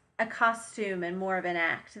a costume and more of an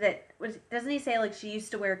act. Doesn't he say, like, she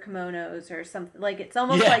used to wear kimonos or something? Like, it's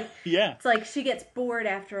almost it's like she gets bored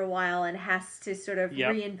after a while and has to sort of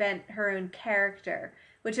reinvent her own character,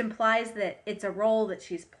 which implies that it's a role that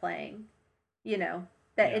she's playing. That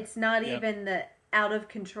it's not even the out of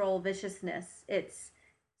control viciousness. It's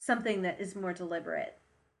something that is more deliberate.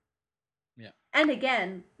 And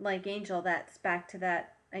again, like Angel, that's back to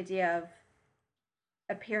that idea of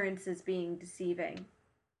appearances being deceiving.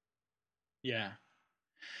 Yeah.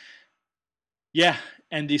 Yeah,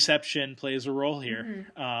 and deception plays a role here.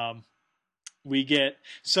 We get...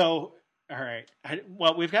 So, all right.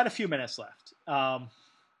 We've got a few minutes left. And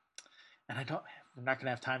I'm not going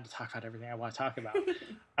to have time to talk about everything I want to talk about.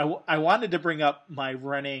 I wanted to bring up my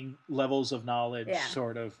running levels of knowledge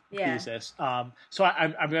sort of thesis. So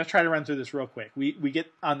I'm going to try to run through this real quick. We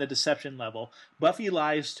get on the deception level. Buffy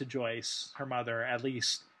lies to Joyce, her mother, at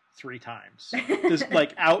least 3 times. Just,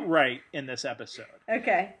 like, outright in this episode.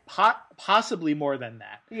 Okay. Possibly more than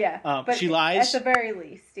that. Yeah. But she lies. At the very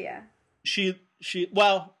least, yeah.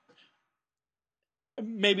 Well,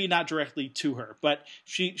 maybe not directly to her, but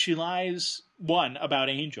she lies, one, about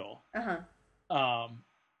Angel,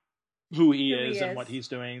 who he is and what he's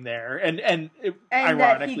doing there, and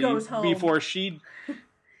ironically, that he goes home before she.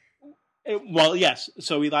 Well, yes.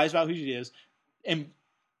 So he lies about who she is, and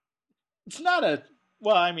it's not a.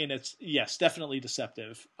 Well, I mean, it's definitely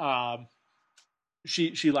deceptive.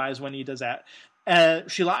 She lies when he does that.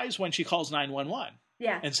 She lies when she calls 911.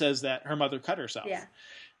 Yeah. And says that her mother cut herself. Yeah.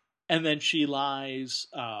 And then she lies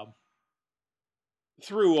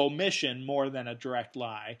through omission more than a direct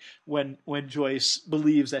lie when Joyce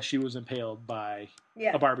believes that she was impaled by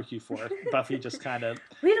a barbecue fork. Buffy just kind of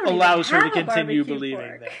allows her to continue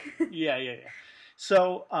believing that. Yeah.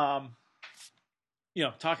 So,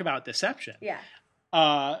 talk about deception. Yeah.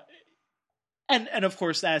 And of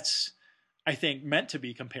course that's, I think, meant to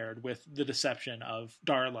be compared with the deception of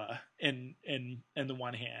Darla in the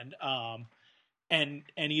one hand. And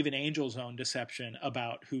even Angel's own deception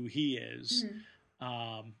about who he is.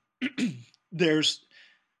 There's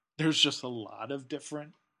just a lot of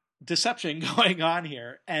different deception going on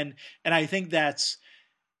here, and I think that's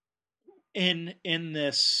in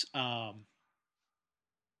this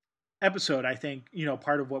episode. I think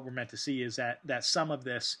part of what we're meant to see is that some of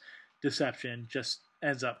this deception just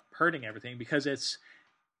ends up hurting everything, because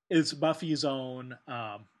it's Buffy's own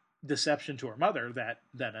deception to her mother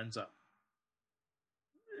that ends up.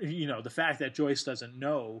 The fact that Joyce doesn't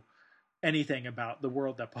know anything about the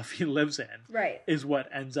world that Buffy lives in, right, is what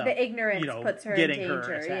ends up, the ignorance puts her getting in danger.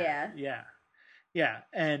 her attacked. Yeah.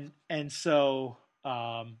 And so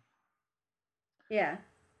yeah,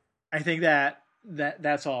 I think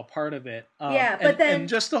that's all part of it. but then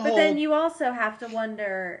just the whole. But then you also have to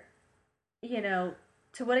wonder, to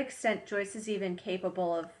what extent Joyce is even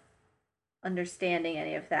capable of understanding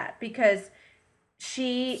any of that, because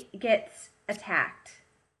she gets attacked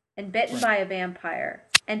and bitten by a vampire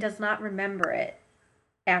and does not remember it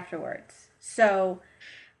afterwards. So,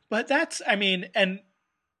 but that's, I mean, and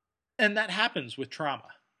that happens with trauma.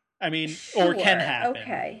 I mean, sure, or can happen.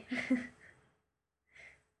 Okay.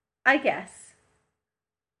 I guess.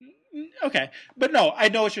 Okay, but no, I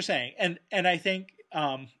know what you're saying, and I think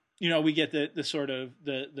we get the sort of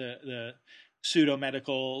the pseudo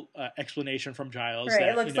medical explanation from Giles, right, that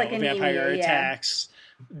it looks like anemia, vampire attacks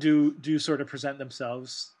do sort of present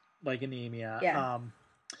themselves like anemia. Yeah.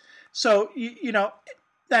 So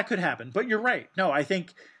that could happen, but you're right. No, I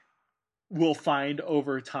think we'll find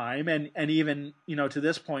over time, and even to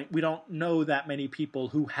this point, we don't know that many people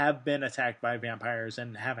who have been attacked by vampires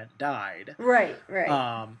and haven't died. Right.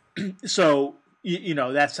 So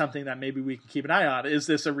that's something that maybe we can keep an eye on. Is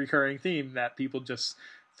this a recurring theme that people just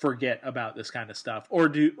forget about this kind of stuff,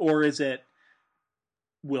 or is it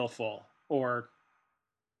willful or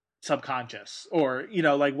subconscious, or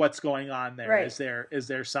like what's going on there? Right. Is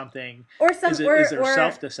there something, or some, is there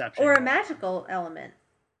self-deception, or a magical element?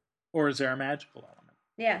 Or is there a magical element?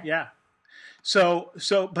 Yeah. So,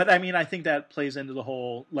 but I mean, I think that plays into the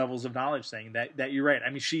whole levels of knowledge thing, that you're right. I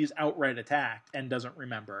mean, she's outright attacked and doesn't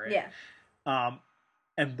remember it. Yeah.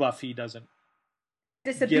 And Buffy doesn't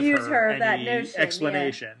disabuse her of that any notion.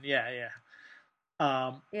 explanation. Yeah.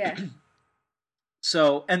 Yeah.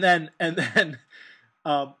 So, and then,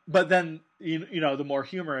 but then, the more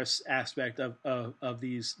humorous aspect of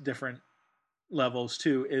these different levels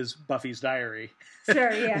too is Buffy's diary.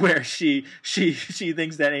 Sure, yeah. Where she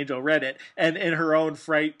thinks that Angel read it, and in her own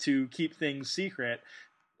fright to keep things secret,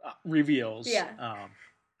 reveals. Yeah.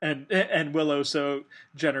 And Willow so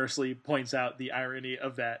generously points out the irony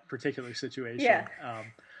of that particular situation. Yeah.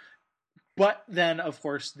 But then, of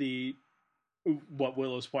course, what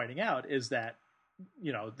Willow's pointing out is that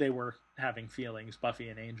they were having feelings. Buffy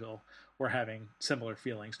and Angel were having similar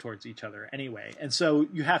feelings towards each other anyway. And so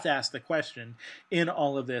you have to ask the question, in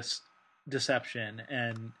all of this deception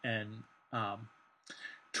and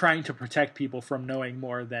trying to protect people from knowing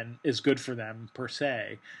more than is good for them per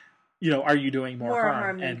se, are you doing more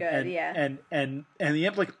harm than good? Yeah. And the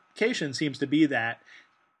implication seems to be that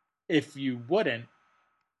if you wouldn't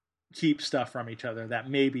keep stuff from each other, that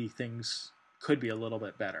maybe things could be a little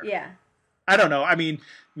bit better. Yeah. I don't know. I mean,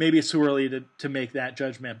 maybe it's too early to make that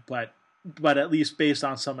judgment, but at least based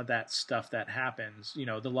on some of that stuff that happens,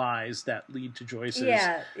 the lies that lead to Joyce's,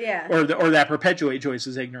 or that perpetuate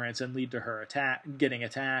Joyce's ignorance and lead to her getting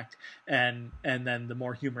attacked, and then the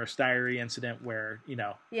more humorous diary incident where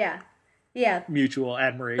mutual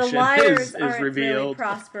admiration the liars is aren't revealed. Really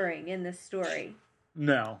prospering in this story.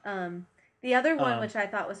 No. The other one, which I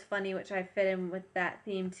thought was funny, which I fit in with that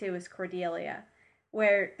theme too, is Cordelia,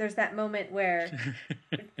 where there's that moment where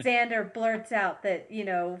Xander blurts out that,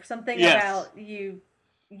 something about you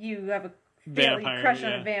have a vampire, crush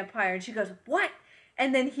on a vampire, and she goes, "What?"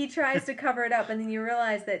 And then he tries to cover it up, and then you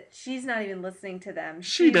realize that she's not even listening to them.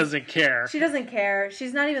 She doesn't care. She doesn't care.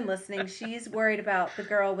 She's not even listening. She's worried about the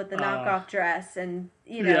girl with the knockoff dress, and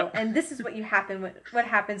and this is what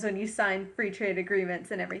happens when you sign free trade agreements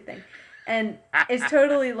and everything, and it's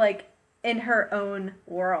totally like in her own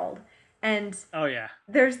world. And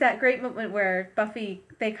there's that great moment where Buffy,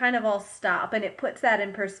 they kind of all stop, and it puts that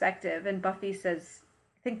in perspective. And Buffy says,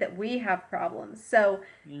 "I think that we have problems." So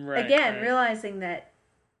realizing that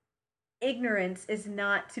ignorance is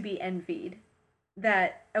not to be envied.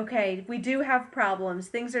 That, okay, we do have problems,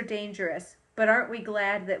 things are dangerous, but aren't we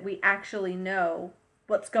glad that we actually know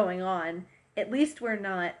what's going on? At least we're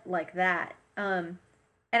not like that. And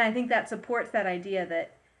I think that supports that idea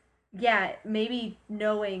that, yeah, maybe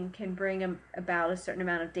knowing can bring about a certain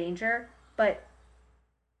amount of danger, but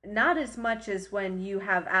not as much as when you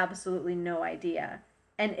have absolutely no idea.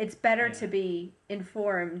 And it's better to be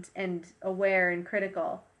informed and aware and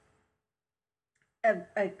critical.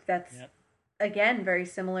 That's, again, very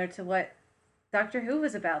similar to what Doctor Who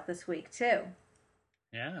was about this week, too.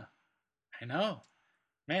 Yeah, I know.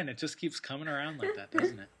 Man, it just keeps coming around like that,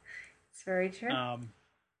 doesn't it? It's very true.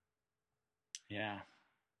 Yeah.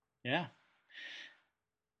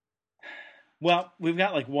 Well, we've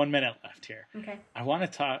got like 1 minute left here. Okay. I want to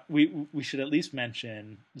talk. We should at least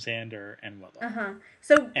mention Xander and Willow.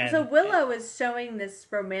 So Willow is showing this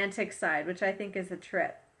romantic side, which I think is a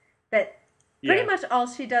trip. That pretty much all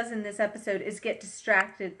she does in this episode is get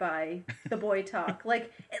distracted by the boy talk.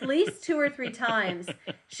 Like at least 2 or 3 times,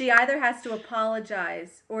 she either has to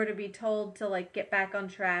apologize or to be told to like get back on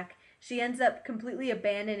track. She ends up completely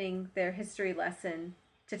abandoning their history lesson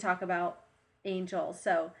to talk about Angel.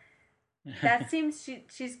 So that seems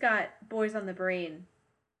she's got boys on the brain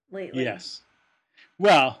lately. Yes.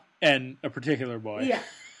 Well, and a particular boy. Yeah.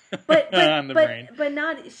 But on the brain. But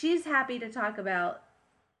not. She's happy to talk about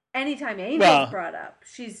anytime Angel's brought up.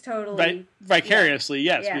 She's totally vicariously,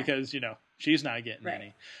 yes, because she's not getting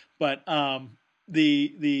any. But and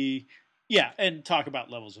talk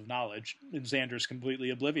about levels of knowledge. And Xander's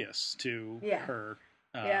completely oblivious to her.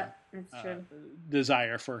 That's true.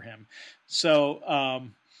 Desire for him. So.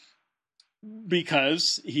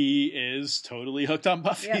 Because he is totally hooked on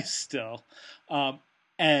Buffy still.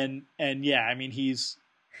 And I mean, he's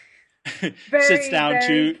sits down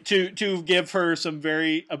to give her some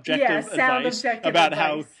very objective advice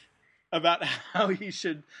about how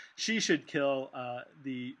she should kill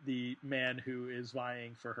the man who is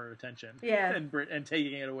vying for her attention. And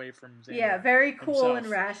taking it away from Xander. Yeah, very cool himself. And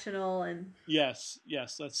rational and yes.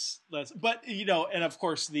 Let's but and of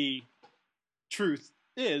course the truth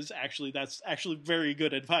is that's actually very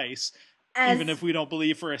good advice, even if we don't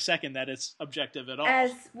believe for a second that it's objective at all.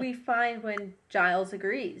 As we find when Giles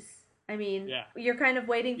agrees. I mean, you're kind of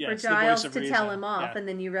waiting for Giles to tell him off, and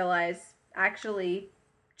then you realize, actually,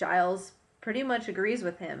 Giles pretty much agrees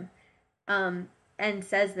with him, and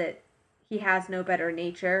says that he has no better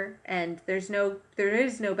nature, and there is no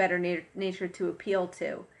better nature to appeal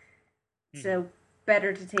to. So,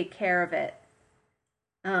 better to take care of it.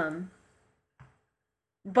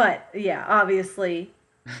 But, obviously,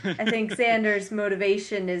 I think Xander's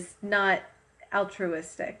motivation is not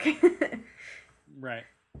altruistic. Right.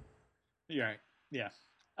 You're right. Yeah.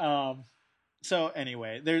 So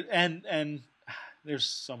anyway, there's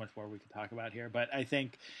so much more we could talk about here, but I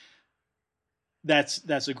think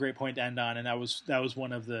that's a great point to end on, and that was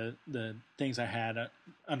one of the things I had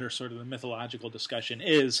under sort of the mythological discussion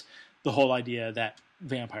is the whole idea that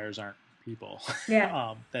vampires aren't people.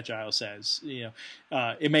 That Giles says,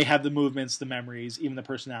 it may have the movements, the memories, even the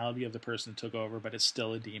personality of the person that took over, but it's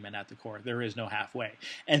still a demon at the core. There is no halfway,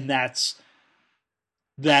 and that's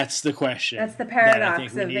the question. That's the paradox that I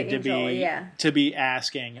think we need Angel, to be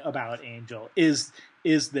asking about Angel. Is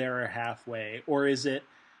there a halfway, or is that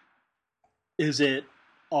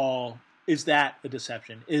a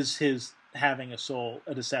deception? Is his having a soul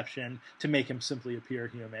a deception to make him simply appear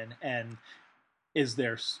human? And is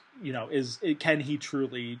there, can he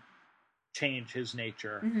truly change his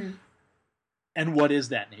nature? And what is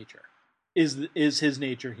that nature? Is his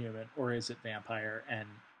nature human, or is it vampire?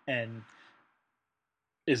 And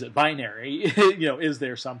is it binary? Is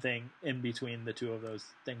there something in between the two of those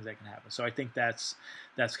things that can happen? So I think that's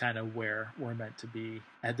kind of where we're meant to be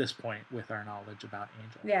at this point with our knowledge about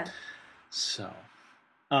Angel. Yeah. So,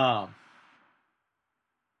 and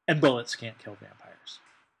bullets can't kill vampires.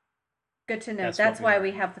 Good to know. That's why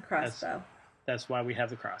we have the crossbow. That's why we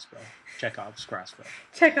have the crossbow. Chekhov's crossbow.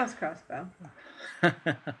 Chekhov's crossbow.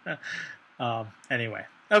 Anyway.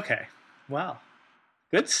 Okay. Well,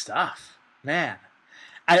 good stuff. Man.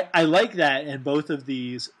 I like that in both of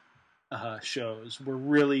these shows. We're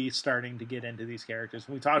really starting to get into these characters.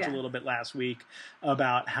 We talked a little bit last week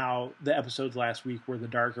about how the episodes last week were the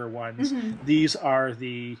darker ones. These are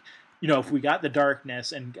the... if we got the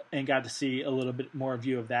darkness and got to see a little bit more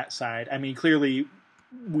view of that side, I mean, clearly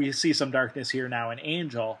we see some darkness here now in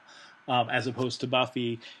Angel, as opposed to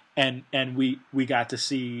Buffy, and we got to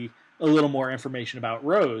see a little more information about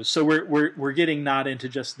Rose. So we're getting not into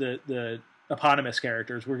just the eponymous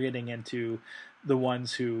characters. We're getting into the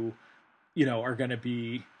ones who, are going to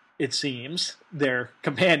be, it seems, their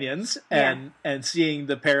companions, and seeing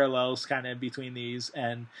the parallels kind of between these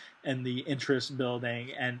and the interest building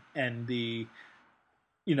and the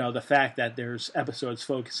the fact that there's episodes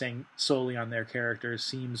focusing solely on their characters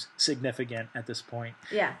seems significant at this point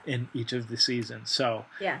in each of the seasons. So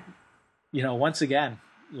once again,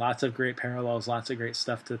 lots of great parallels, lots of great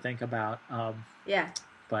stuff to think about.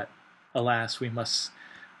 But alas, we must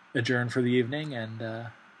adjourn for the evening and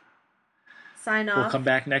sign off. We'll come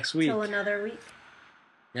back next week. Till another week.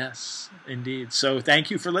 Yes, indeed. So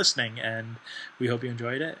thank you for listening, and we hope you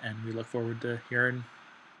enjoyed it, and we look forward to hearing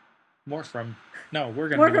more from... No, we're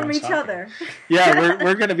going to be from each other. Yeah,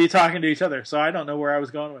 we're going to be talking to each other, so I don't know where I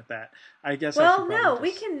was going with that. I guess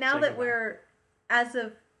we can, now that we're, as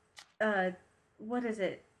of what is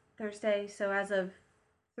it? Thursday. So as of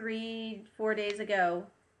 3, 4 days ago,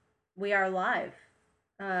 we are live.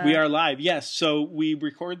 We are live. Yes. So we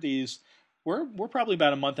record these. We're probably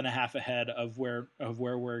about a month and a half ahead of where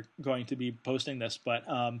we're going to be posting this. But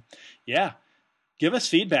yeah, give us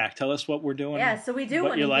feedback. Tell us what we're doing. Yeah. So we do what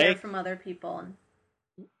want you to hear like, from other people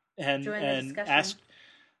and join the discussion.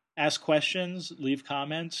 ask questions. Leave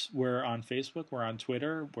comments. We're on Facebook. We're on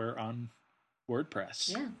Twitter. We're on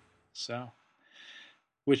WordPress. Yeah. So,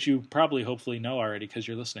 which you probably hopefully know already because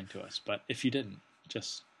you're listening to us. But if you didn't,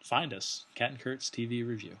 just find us, Cat and Kurt's TV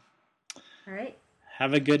Review. All right.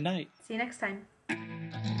 Have a good night. See you next time.